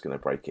 but we're just going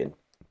to break in.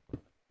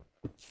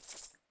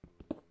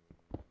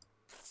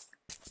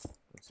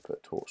 Let's put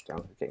a torch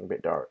down. It's getting a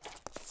bit dark.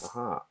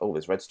 Aha. Oh,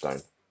 there's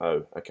redstone.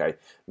 Oh, okay.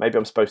 Maybe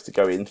I'm supposed to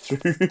go in through.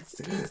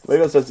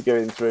 Maybe I'm supposed to go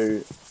in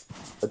through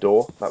a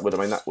door. That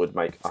would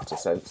make utter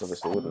sense,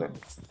 obviously, wouldn't it?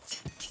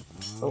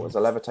 Oh, there's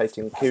a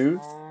levitating queue.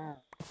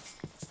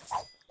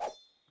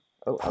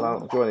 Oh, hello.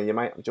 I'm joining you,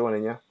 mate. I'm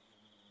joining you.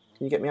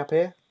 Can you get me up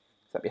here?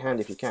 That'd be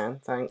handy if you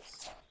can.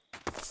 Thanks.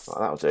 Right,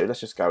 that'll do.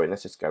 Let's just go in.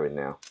 Let's just go in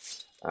now.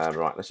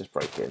 Right, let's just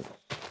break in.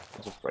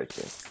 Let's just break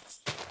in.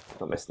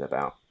 Not messing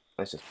about.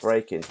 Let's just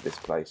break into this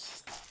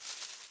place.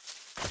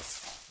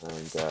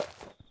 And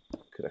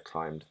could have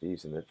climbed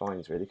using the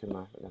vines, really, couldn't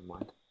I? But never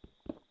mind.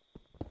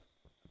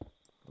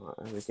 Right,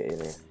 how do we get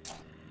in here?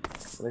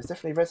 Well, there's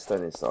definitely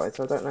redstone inside,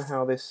 so I don't know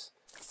how this.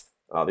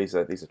 Oh, these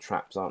are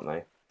traps, aren't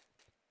they?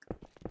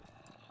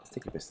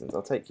 Sticky pistons.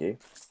 I'll take you.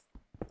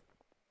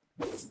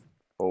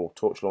 Oh,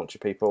 torch launcher,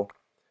 people.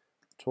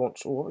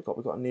 Torch. Oh, what we got?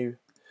 We've got a new.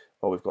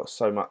 Oh, we've got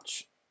so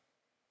much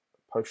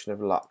potion of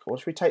luck. Well,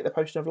 should we take the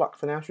potion of luck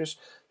for now? Should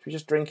we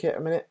just drink it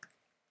a minute?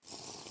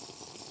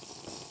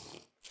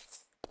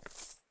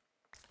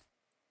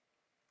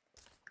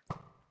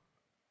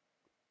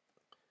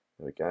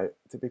 There we go.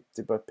 Did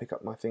I pick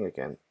up my thing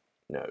again?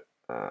 No.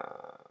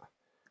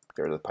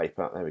 Get rid of the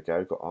paper. There we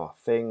go. Got our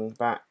thing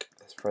back.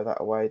 Let's throw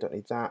that away. Don't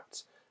need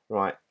that.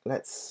 Right.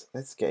 Let's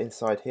get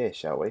inside here,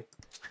 shall we?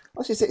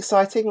 That's just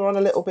exciting. We're on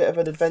a little bit of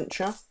an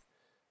adventure.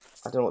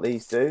 I don't know what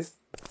these do.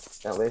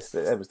 Oh,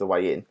 there was the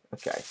way in.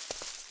 Okay.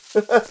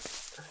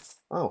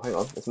 Oh, hang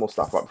on. There's more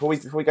stuff. Right. Before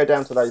we go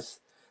down to those,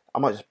 I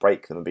might just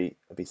break them and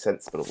be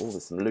sensible. Oh,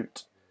 there's some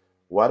loot.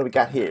 What do we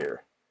got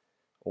here?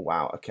 Oh,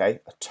 wow. Okay.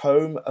 A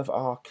Tome of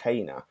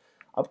Arcana.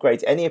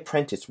 Upgrades any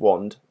apprentice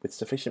wand with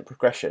sufficient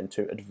progression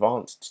to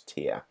advanced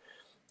tier.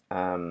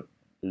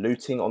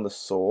 Looting on the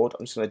sword.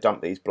 I'm just going to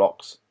dump these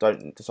blocks.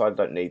 Decide I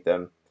don't need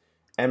them.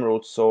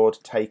 Emerald sword.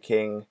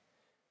 Taking.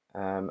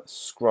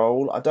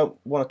 Scroll. I don't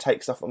want to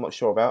take stuff I'm not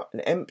sure about.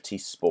 An empty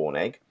spawn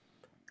egg.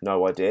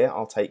 No idea.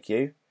 I'll take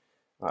you.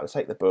 Right, let's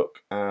take the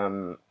book.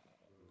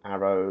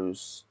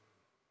 Arrows.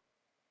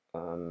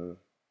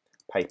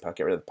 Paper.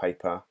 Get rid of the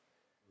paper.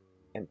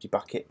 Empty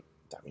bucket.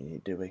 Don't we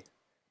need, do we?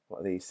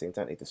 What are these things?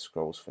 Don't need the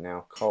scrolls for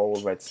now.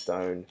 Coal,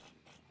 redstone.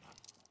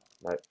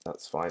 Nope,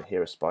 that's fine.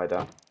 Here a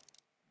spider.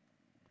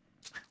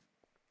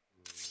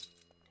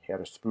 Here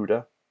a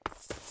spooder.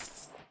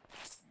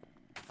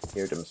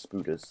 Here are them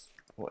spooders.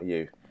 What are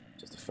you?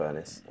 Just a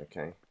furnace.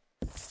 Okay.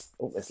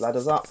 Oh, there's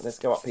ladders up. Let's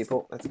go up,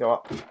 people. Let's go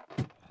up.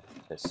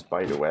 There's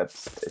spider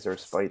webs. Is there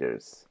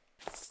spiders?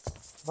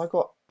 Have I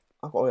got?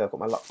 Oh yeah, I've got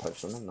my luck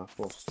potion, haven't I? Of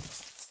course.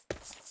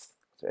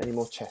 Is there any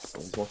more chests?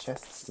 There's more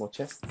chests. More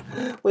chests.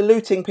 We're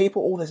looting,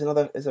 people. Oh,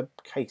 there's a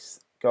case.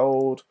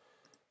 Gold.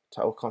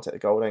 Oh, can't take the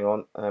gold. Hang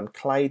on.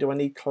 Clay. Do I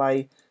need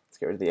clay? Let's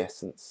get rid of the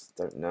essence.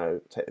 Don't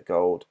know. Take the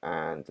gold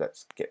and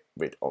let's get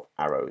rid of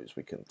arrows.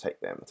 We can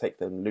take them. Take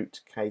the loot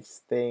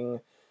case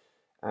thing.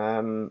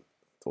 Oh,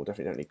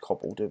 definitely don't need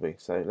cobble, do we?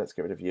 So let's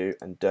get rid of you.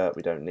 And dirt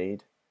we don't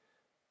need.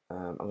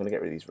 I'm going to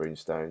get rid of these rune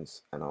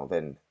stones and I'll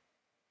then...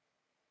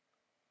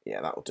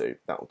 Yeah, that'll do.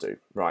 That'll do.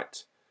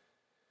 Right.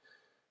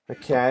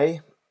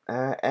 Okay.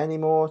 Any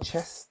more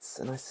chests?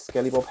 A nice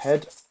skelly bob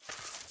head.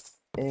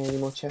 Any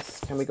more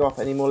chests? Can we go up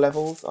any more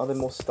levels? Are there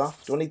more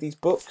stuff? Do I need these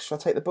books? Should I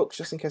take the books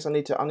just in case I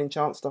need to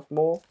unenchant stuff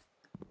more?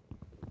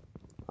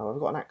 Oh, I've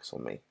got an axe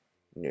on me.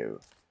 No.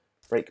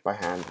 Break by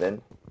hand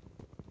then.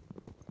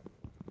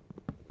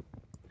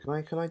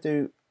 Can I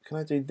do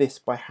this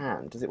by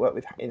hand? Does it work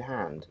with in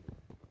hand?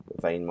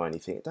 The vein miney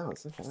thing. It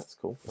does. Okay, that's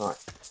cool. Right.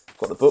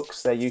 Got the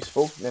books. They're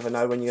useful. Never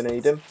know when you're gonna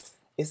need them.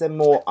 Is there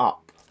more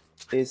up?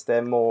 Is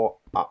there more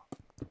up?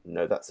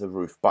 No, that's a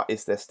roof. But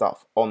is there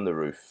stuff on the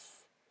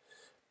roof?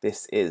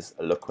 This is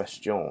le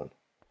question.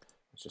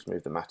 Let's just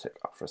move the mattock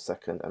up for a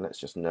second and let's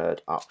just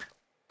nerd up.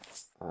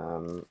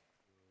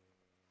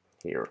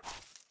 Here.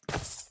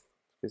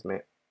 Excuse me.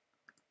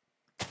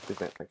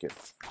 Excuse me. Thank you.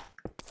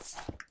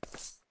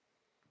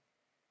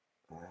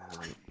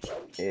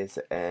 Is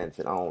there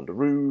anything on the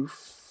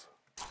roof?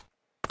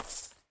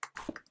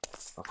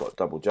 I've got a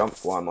double jump.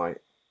 Why am I?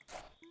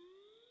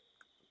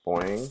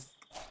 Boing.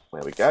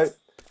 There we go.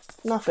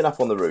 Nothing up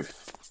on the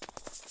roof.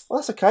 Well,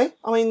 that's okay.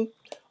 I mean,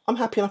 I'm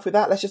happy enough with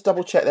that. Let's just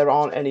double check there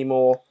aren't any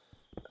more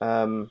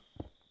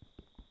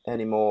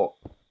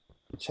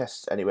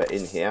chests anywhere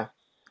in here,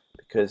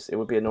 because it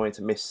would be annoying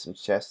to miss some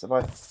chests. Have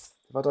I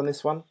done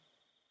this one?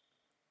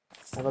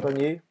 Have I done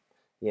you?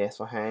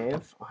 Yes, I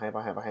have. I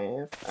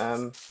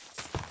have.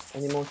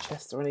 Any more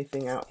chests or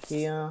anything out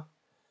here?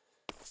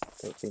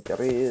 Don't think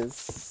there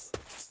is.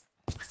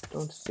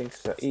 Don't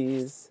think there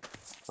is.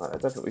 Right, I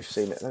don't think we've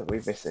seen it. I don't think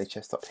we've missed any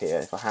chest up here.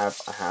 If I have,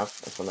 I have.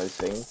 That's one of those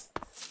things.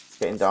 It's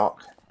getting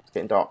dark. It's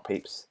getting dark,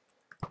 peeps.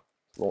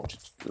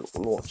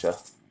 Launcher.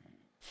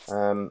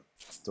 Do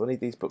I need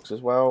these books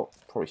as well?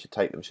 Probably should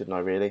take them, shouldn't I,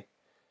 really?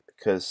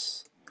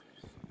 Because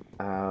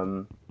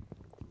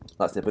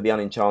that's it. With the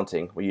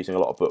unenchanting, we're using a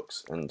lot of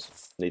books and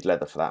need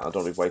leather for that. I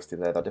don't want to be wasting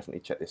leather. I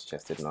definitely checked this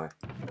chest, didn't I?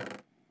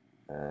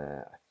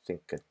 I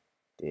think I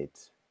did.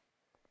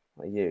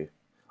 What are you?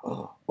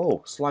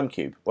 Oh, slime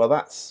cube. Well,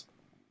 that's...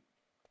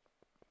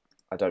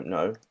 I don't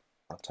know.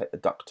 I'll take the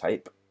duct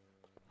tape.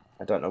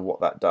 I don't know what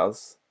that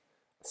does.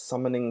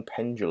 Summoning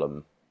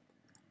pendulum.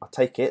 I'll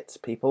take it,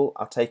 people.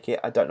 I'll take it.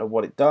 I don't know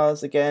what it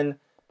does again.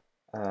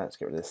 Let's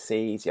get rid of the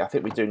seeds. Yeah, I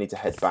think we do need to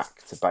head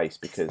back to base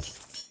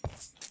because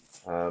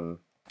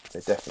they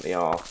definitely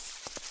are.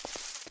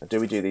 Now, do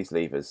we do these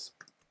levers?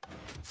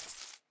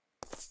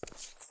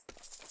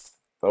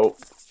 Oh,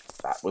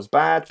 that was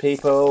bad,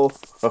 people.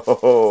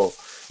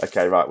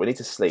 Okay, right. We need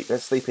to sleep.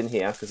 Let's sleep in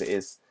here because it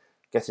is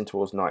getting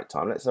towards night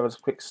time. Let's have a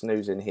quick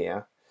snooze in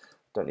here.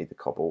 Don't need the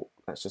cobble.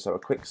 Let's just have a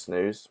quick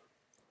snooze.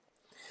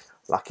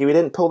 Lucky we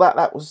didn't pull that.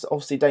 That was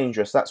obviously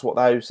dangerous. That's what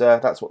those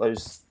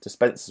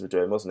dispensers were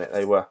doing, wasn't it?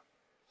 They were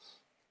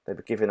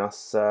giving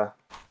us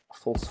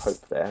false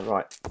hope there.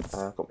 Right,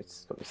 got my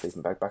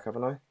sleeping bag back,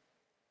 haven't I?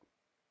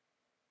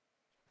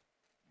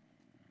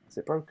 Is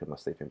it broken, my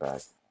sleeping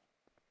bag?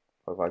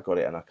 Or have I got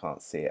it and I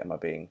can't see it? Am I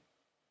being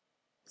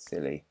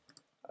silly?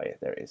 Oh yeah,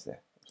 there it is.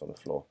 There, it's on the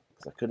floor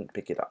because I couldn't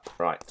pick it up.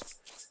 Right,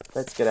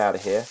 let's get out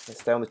of here.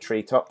 Let's stay on the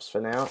treetops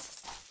for now,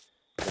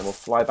 and then we'll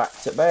fly back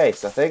to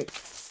base. I think.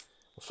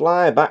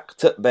 Fly back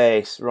to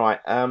base. Right.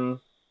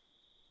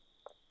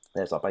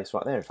 There's our base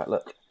right there. In fact,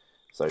 look.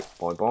 So,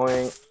 boing,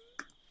 boing.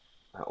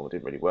 That all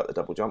didn't really work, the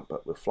double jump,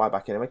 but we'll fly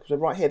back anyway because we're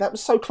right here. That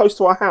was so close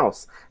to our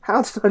house.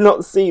 How did I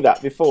not see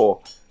that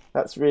before?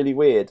 That's really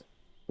weird.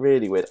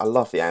 Really weird. I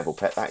love the anvil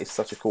pet. That is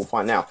such a cool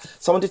find. Now,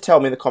 someone did tell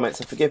me in the comments,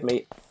 and forgive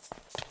me.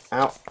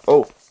 Out.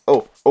 Oh,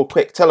 oh, oh,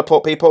 quick.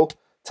 Teleport, people.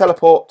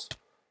 Teleport.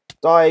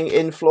 Dying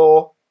in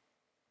floor.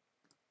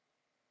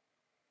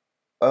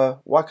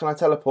 Why can't I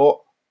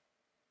teleport?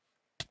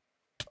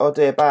 Oh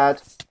dear,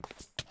 bad.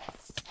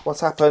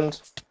 What's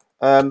happened?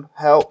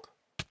 Help.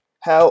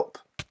 Help.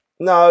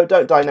 No,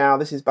 don't die now.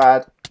 This is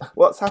bad.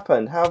 What's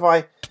happened? How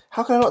can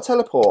I not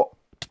teleport?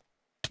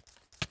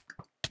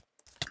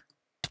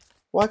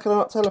 Why can I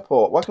not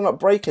teleport? Why can I not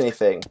break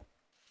anything?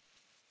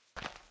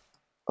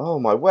 Oh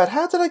my word,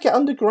 how did I get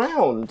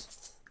underground?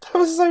 That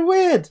was so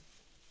weird.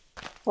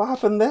 What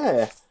happened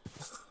there?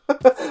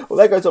 Well,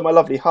 there goes all my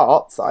lovely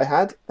hearts that I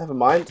had. Never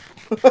mind.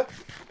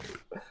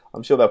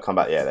 I'm sure they'll come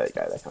back. Yeah, there you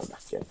go. They're coming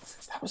back again.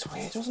 That was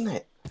weird, wasn't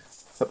it?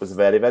 That was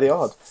very, very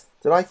odd.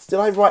 Did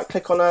I right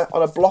click on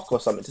a block or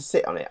something to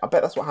sit on it? I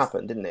bet that's what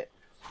happened, didn't it?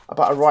 I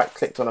bet I right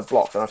clicked on a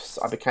block and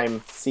I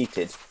became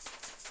seated.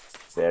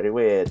 Very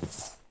weird.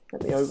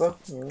 Let me over.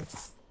 Yeah.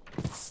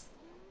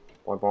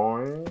 Bye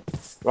bye.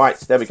 Right,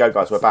 there we go,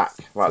 guys. We're back.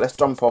 Right, let's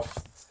dump off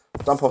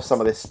some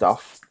of this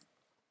stuff.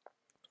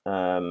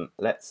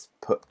 Let's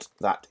put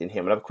that in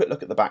here. We'll have a quick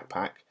look at the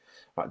backpack.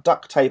 Right,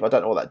 duct tape. I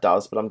don't know what that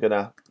does, but I'm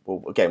gonna.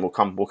 We'll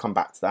come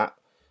back to that.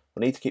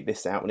 We need to keep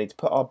this out. We need to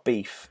put our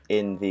beef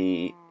in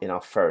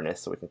our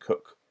furnace so we can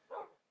cook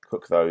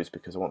those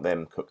because I want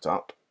them cooked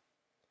up.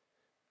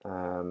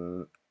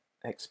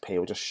 XP.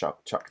 We'll just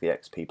chuck the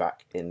XP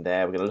back in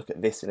there. We're gonna look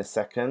at this in a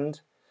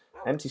second.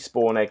 Empty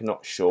spawn egg.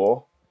 Not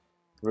sure.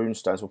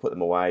 Runestones. We'll put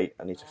them away.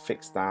 I need to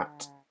fix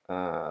that.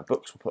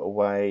 Books we'll put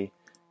away.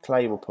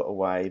 Clay we'll put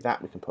away.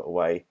 That we can put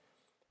away.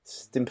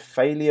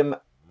 Stymphalian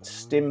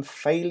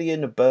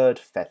bird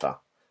feather.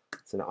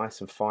 It's an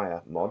ice and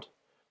fire mod.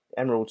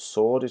 Emerald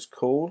sword is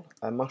cool.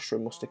 A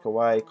mushroom will stick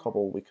away.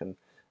 Cobble we can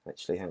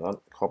actually hang on.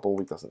 Cobble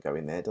doesn't go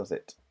in there, does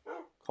it?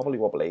 Cobbly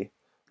wobbly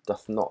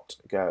doth not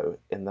go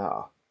in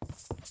there.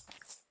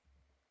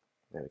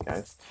 There we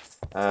go.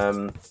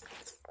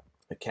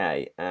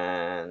 Okay,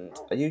 and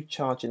are you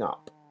charging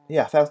up?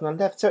 Yeah,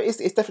 1,011. So it's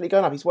definitely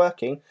going up. He's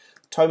working.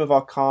 Tome of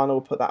Arcana.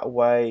 We'll put that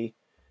away.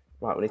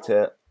 Right, we need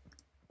to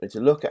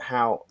look at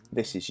how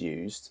this is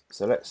used.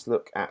 So let's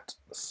look at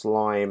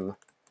slime.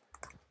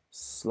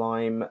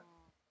 Slime.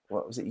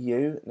 What was it?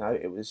 You? No,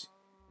 it was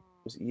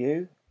it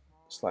you?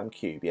 Slime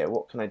cube. Yeah.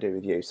 What can I do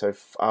with you? So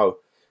oh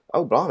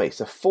blimey.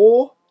 So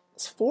four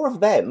of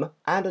them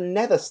and a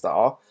nether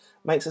star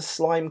makes a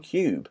slime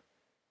cube.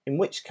 In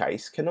which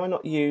case, can I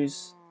not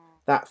use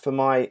that for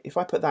my? If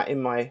I put that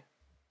in my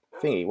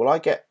thingy, will I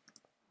get?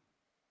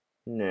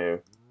 No.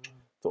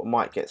 Thought I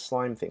might get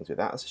slime things with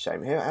that. That's a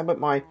shame. Here, how about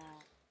my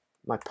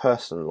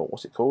personal?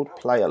 What's it called?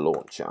 Player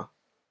launcher.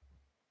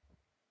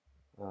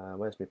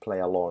 Where's my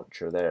player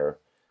launcher? There.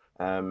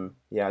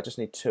 Yeah, I just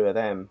need 2 of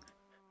them.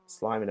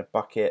 Slime in a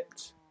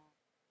bucket.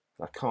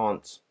 I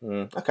can't.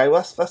 Okay,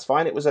 well that's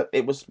fine. It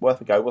was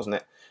worth a go, wasn't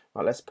it?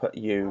 Right, let's put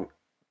you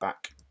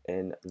back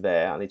in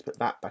there. I need to put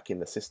that back in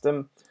the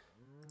system.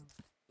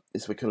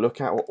 This we can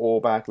look at what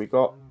ore bag we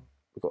got.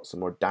 We've got some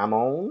more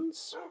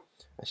diamonds.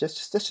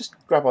 Let's just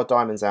grab our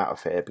diamonds out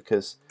of here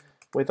because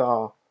with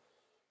our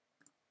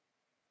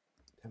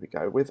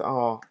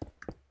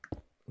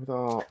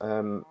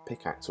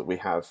pickaxe that we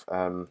have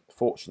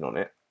fortune on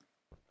it,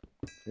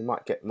 we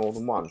might get more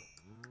than one.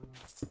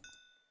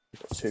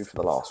 We've got 2 for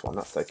the last one.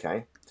 That's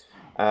okay.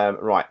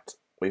 Right,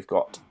 we've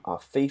got our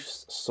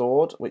thief's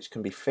sword, which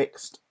can be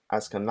fixed,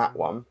 as can that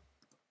one.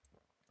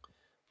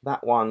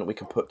 That one we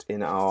can put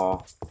in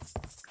our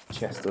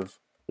chest of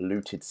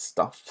looted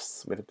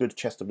stuffs. We have a good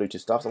chest of looted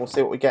stuffs, and we'll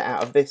see what we get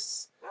out of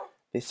this.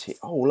 Here.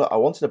 Oh look, I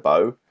wanted a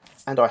bow,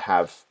 and I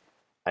have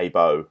a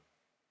bow.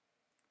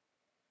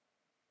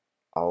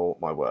 Oh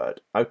my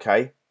word.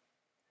 Okay.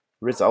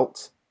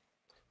 Result.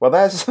 Well,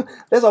 there's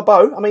our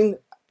bow. I mean,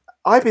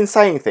 I've been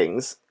saying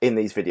things in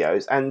these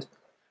videos, and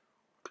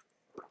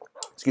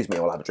excuse me,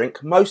 I'll have a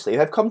drink. Mostly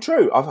they've come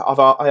true.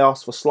 I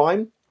asked for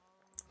slime.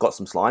 Got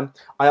some slime.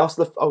 I asked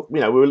we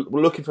were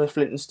looking for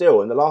flint and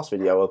steel in the last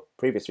video or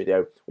previous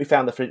video. We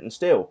found the flint and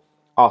steel.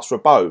 Asked for a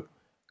bow.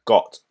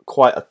 Got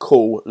quite a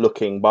cool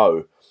looking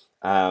bow.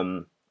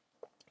 Can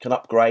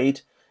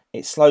upgrade.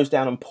 It slows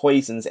down and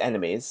poisons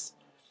enemies.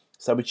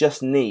 So we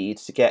just need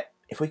to get,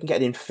 if we can get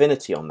an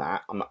infinity on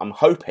that, I'm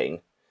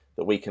hoping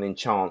that we can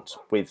enchant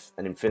with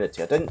an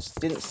infinity. I didn't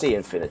see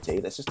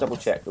infinity. Let's just double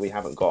check that we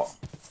haven't got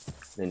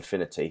an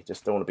infinity.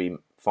 Just don't want to be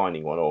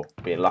finding one or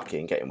being lucky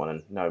and getting one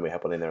and knowing we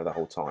have one in there the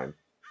whole time.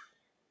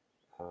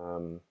 I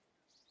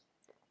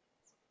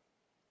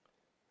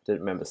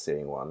didn't remember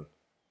seeing one.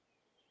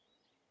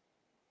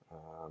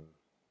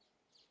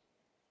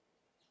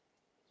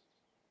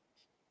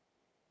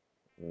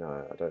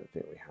 No, I don't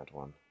think we had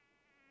one.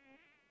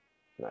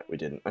 No, we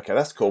didn't. Okay,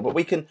 that's cool. But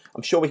we can.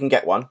 I'm sure we can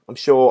get one. I'm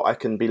sure I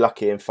can be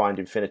lucky and find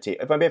infinity.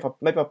 Maybe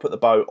I'll put the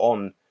bow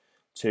on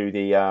to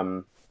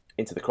the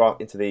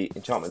into the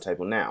enchantment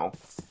table now,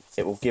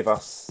 it will give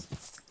us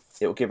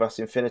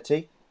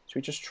infinity. Should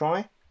we just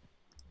try?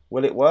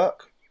 Will it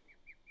work?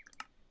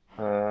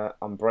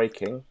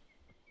 Unbreaking,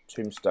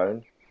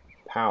 tombstone,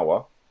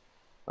 power.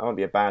 That won't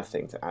be a bad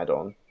thing to add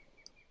on,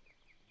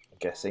 I'm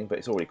guessing, but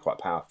it's already quite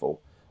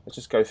powerful. Let's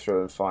just go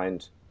through and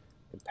find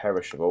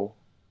imperishable,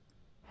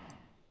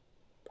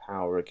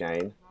 power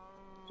again.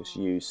 Just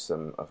use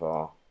some of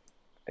our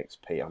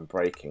XP.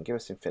 Unbreaking, give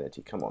us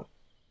infinity. Come on,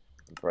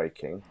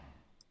 unbreaking,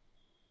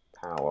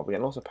 power. We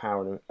get lots of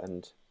power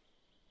and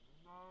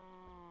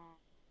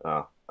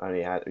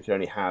we can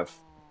only have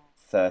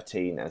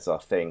 13 as our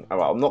thing. All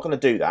right, I'm not going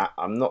to do that.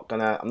 I'm not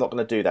going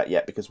to do that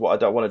yet, because what I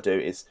don't want to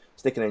do is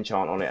stick an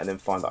enchant on it and then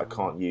find that I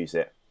can't use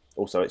it.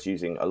 Also, it's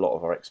using a lot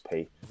of our XP.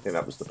 I think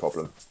that was the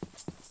problem.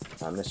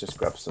 Let's just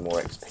grab some more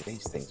XP.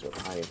 These things are a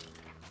pain.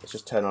 Let's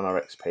just turn on our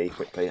XP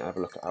quickly and have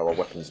a look at how our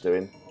weapon's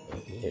doing.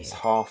 It's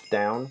half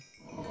down.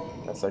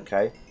 That's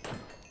okay.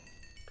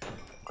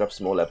 Grab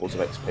some more levels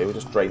of XP. We'll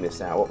just drain this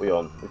out. What are we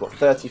on? We've got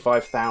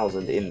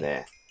 35,000 in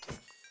there.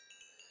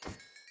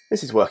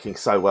 This is working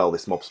so well,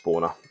 this mob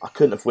spawner. I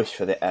couldn't have wished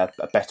for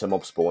a better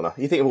mob spawner.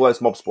 You think of all those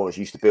mob spawners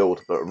you used to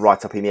build, but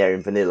right up in the air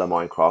in vanilla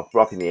Minecraft,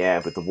 right up in the air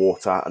with the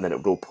water, and then it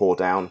would all pour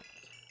down.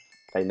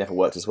 They never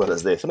worked as well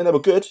as this. I mean, they were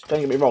good,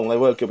 don't get me wrong, they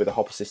were good with the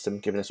hopper system,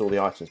 giving us all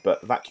the items,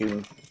 but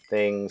vacuum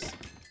things,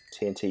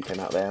 TNT came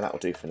out there, that'll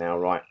do for now,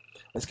 right.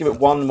 Let's give it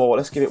one more,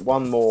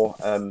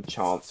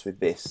 chance with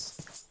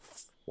this.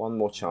 One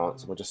more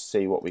chance, and we'll just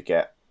see what we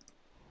get.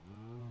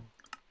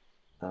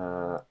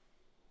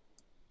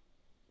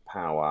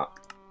 Power.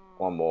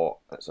 One more.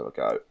 Let's have a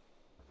go.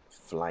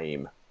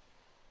 Flame.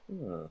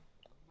 Right,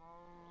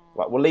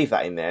 we'll leave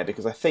that in there,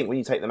 because I think when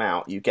you take them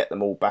out, you get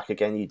them all back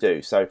again. You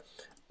do. So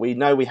we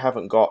know we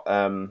haven't got.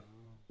 Oh,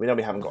 hang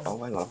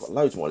on. I've got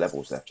loads more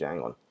levels left. Yeah,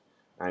 hang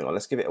on.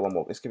 Let's give it one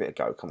more. Let's give it a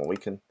go. Come on, we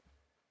can.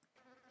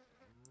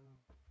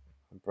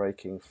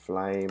 Breaking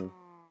flame.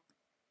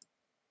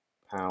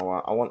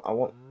 Power.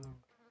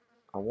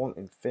 I want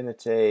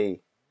infinity.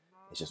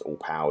 It's just all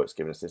power it's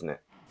giving us, isn't it?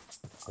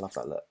 I love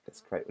that look.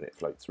 It's great when it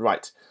floats.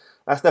 Right,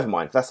 that's never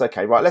mind. That's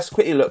okay. Right, let's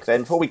quickly look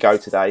then before we go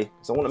today.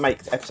 So I want to make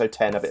episode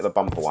 10 a bit of a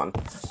bumper one.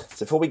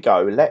 So before we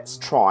go, let's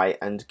try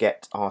and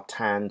get our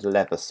tanned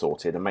leather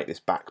sorted and make this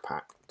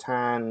backpack.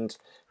 Tanned.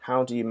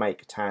 How do you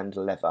make tanned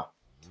leather?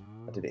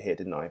 I did it here,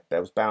 didn't I?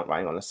 There was bound. Right,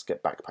 hang on. Let's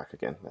get backpack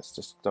again. Let's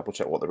just double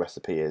check what the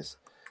recipe is.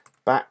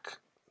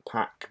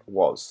 Backpack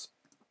was.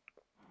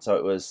 So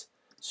it was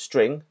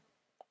string.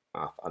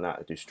 I know how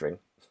to do string.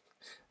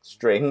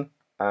 String.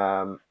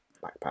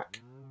 Backpack.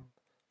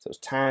 So it was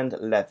tanned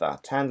leather.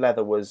 Tanned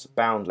leather was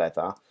bound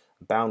leather.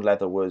 Bound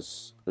leather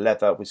was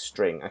leather with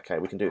string. Okay,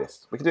 we can do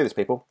this. We can do this,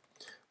 people.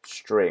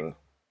 String.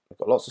 We've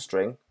got lots of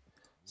string.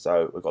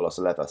 So we've got lots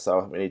of leather.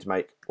 So we need to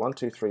make 1,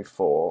 2, 3,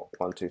 4.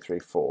 1, 2, 3,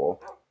 4.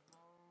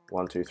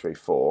 1, 2, 3,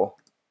 4.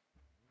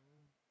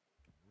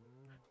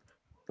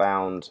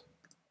 Bound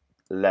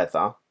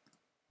leather.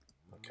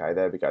 Okay,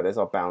 there we go. There's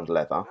our bound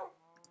leather.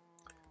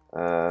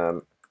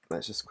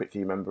 Let's just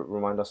quickly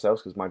remind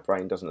ourselves, because my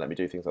brain doesn't let me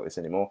do things like this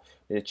anymore.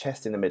 We need a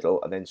chest in the middle,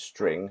 and then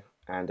string,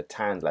 and a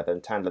tanned leather.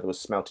 And tanned leather was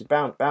smelted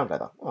bound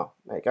leather. Oh,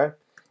 there you go.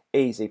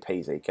 Easy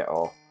peasy. Get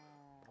our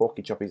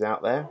porky choppies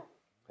out there.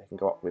 They can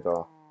go up with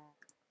our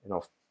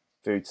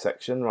food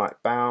section.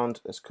 Right,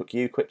 bound. Let's cook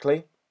you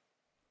quickly.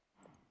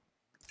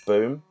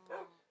 Boom.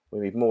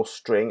 We need more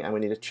string, and we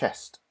need a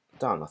chest.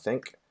 Done, I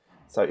think.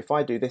 So if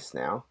I do this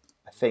now,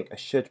 I think I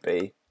should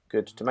be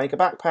good to make a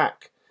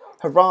backpack.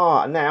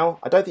 Hurrah! And now,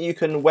 I don't think you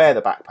can wear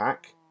the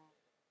backpack.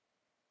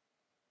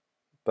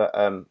 But,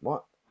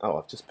 what? Oh,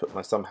 I've just put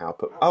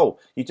oh,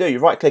 you do. You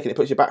right-click and it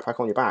puts your backpack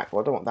on your back.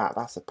 Well, I don't want that.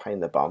 That's a pain in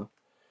the bum.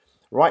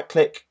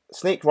 Right-click,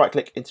 sneak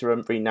right-click into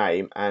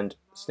rename, and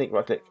sneak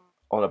right-click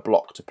on a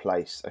block to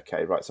place.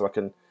 Okay, right. So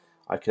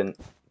I can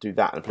do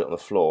that and put it on the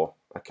floor.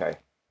 Okay.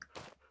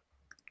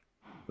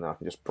 Now I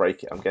can just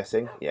break it, I'm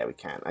guessing. Yeah, we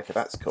can. Okay,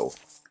 that's cool.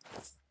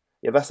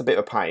 Yeah, that's a bit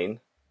of a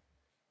pain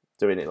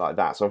doing it like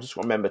that. So I've just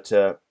got to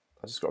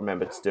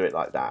remember to do it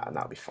like that, and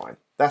that'll be fine.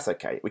 That's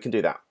okay. We can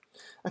do that.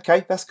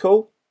 Okay, that's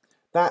cool.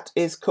 That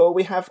is cool.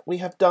 We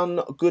have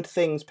done good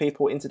things,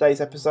 people, in today's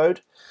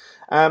episode.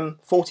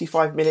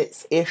 45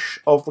 minutes-ish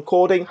of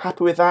recording.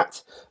 Happy with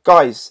that.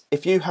 Guys,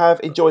 if you have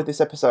enjoyed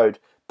this episode,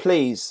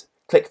 please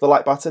click the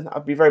like button.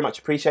 I'd be very much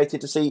appreciated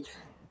to see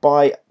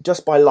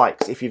just by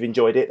likes if you've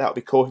enjoyed it. That would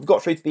be cool. If you've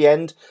got through to the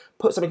end,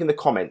 put something in the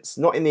comments.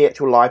 Not in the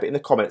actual live, but in the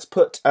comments.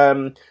 Put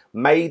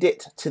made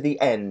it to the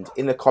end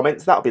in the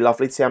comments. That would be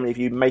lovely to see how many of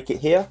you make it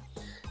here.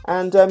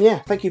 And yeah,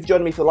 thank you for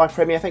joining me for the live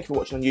premiere. Thank you for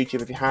watching on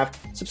YouTube if you have.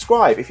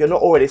 Subscribe if you're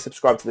not already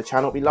subscribed to the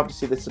channel. It'd be lovely to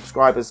see the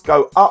subscribers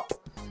go up.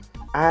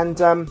 And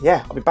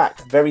yeah, I'll be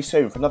back very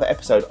soon for another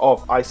episode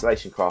of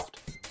IsolationCraft.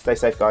 Stay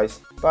safe, guys.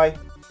 Bye.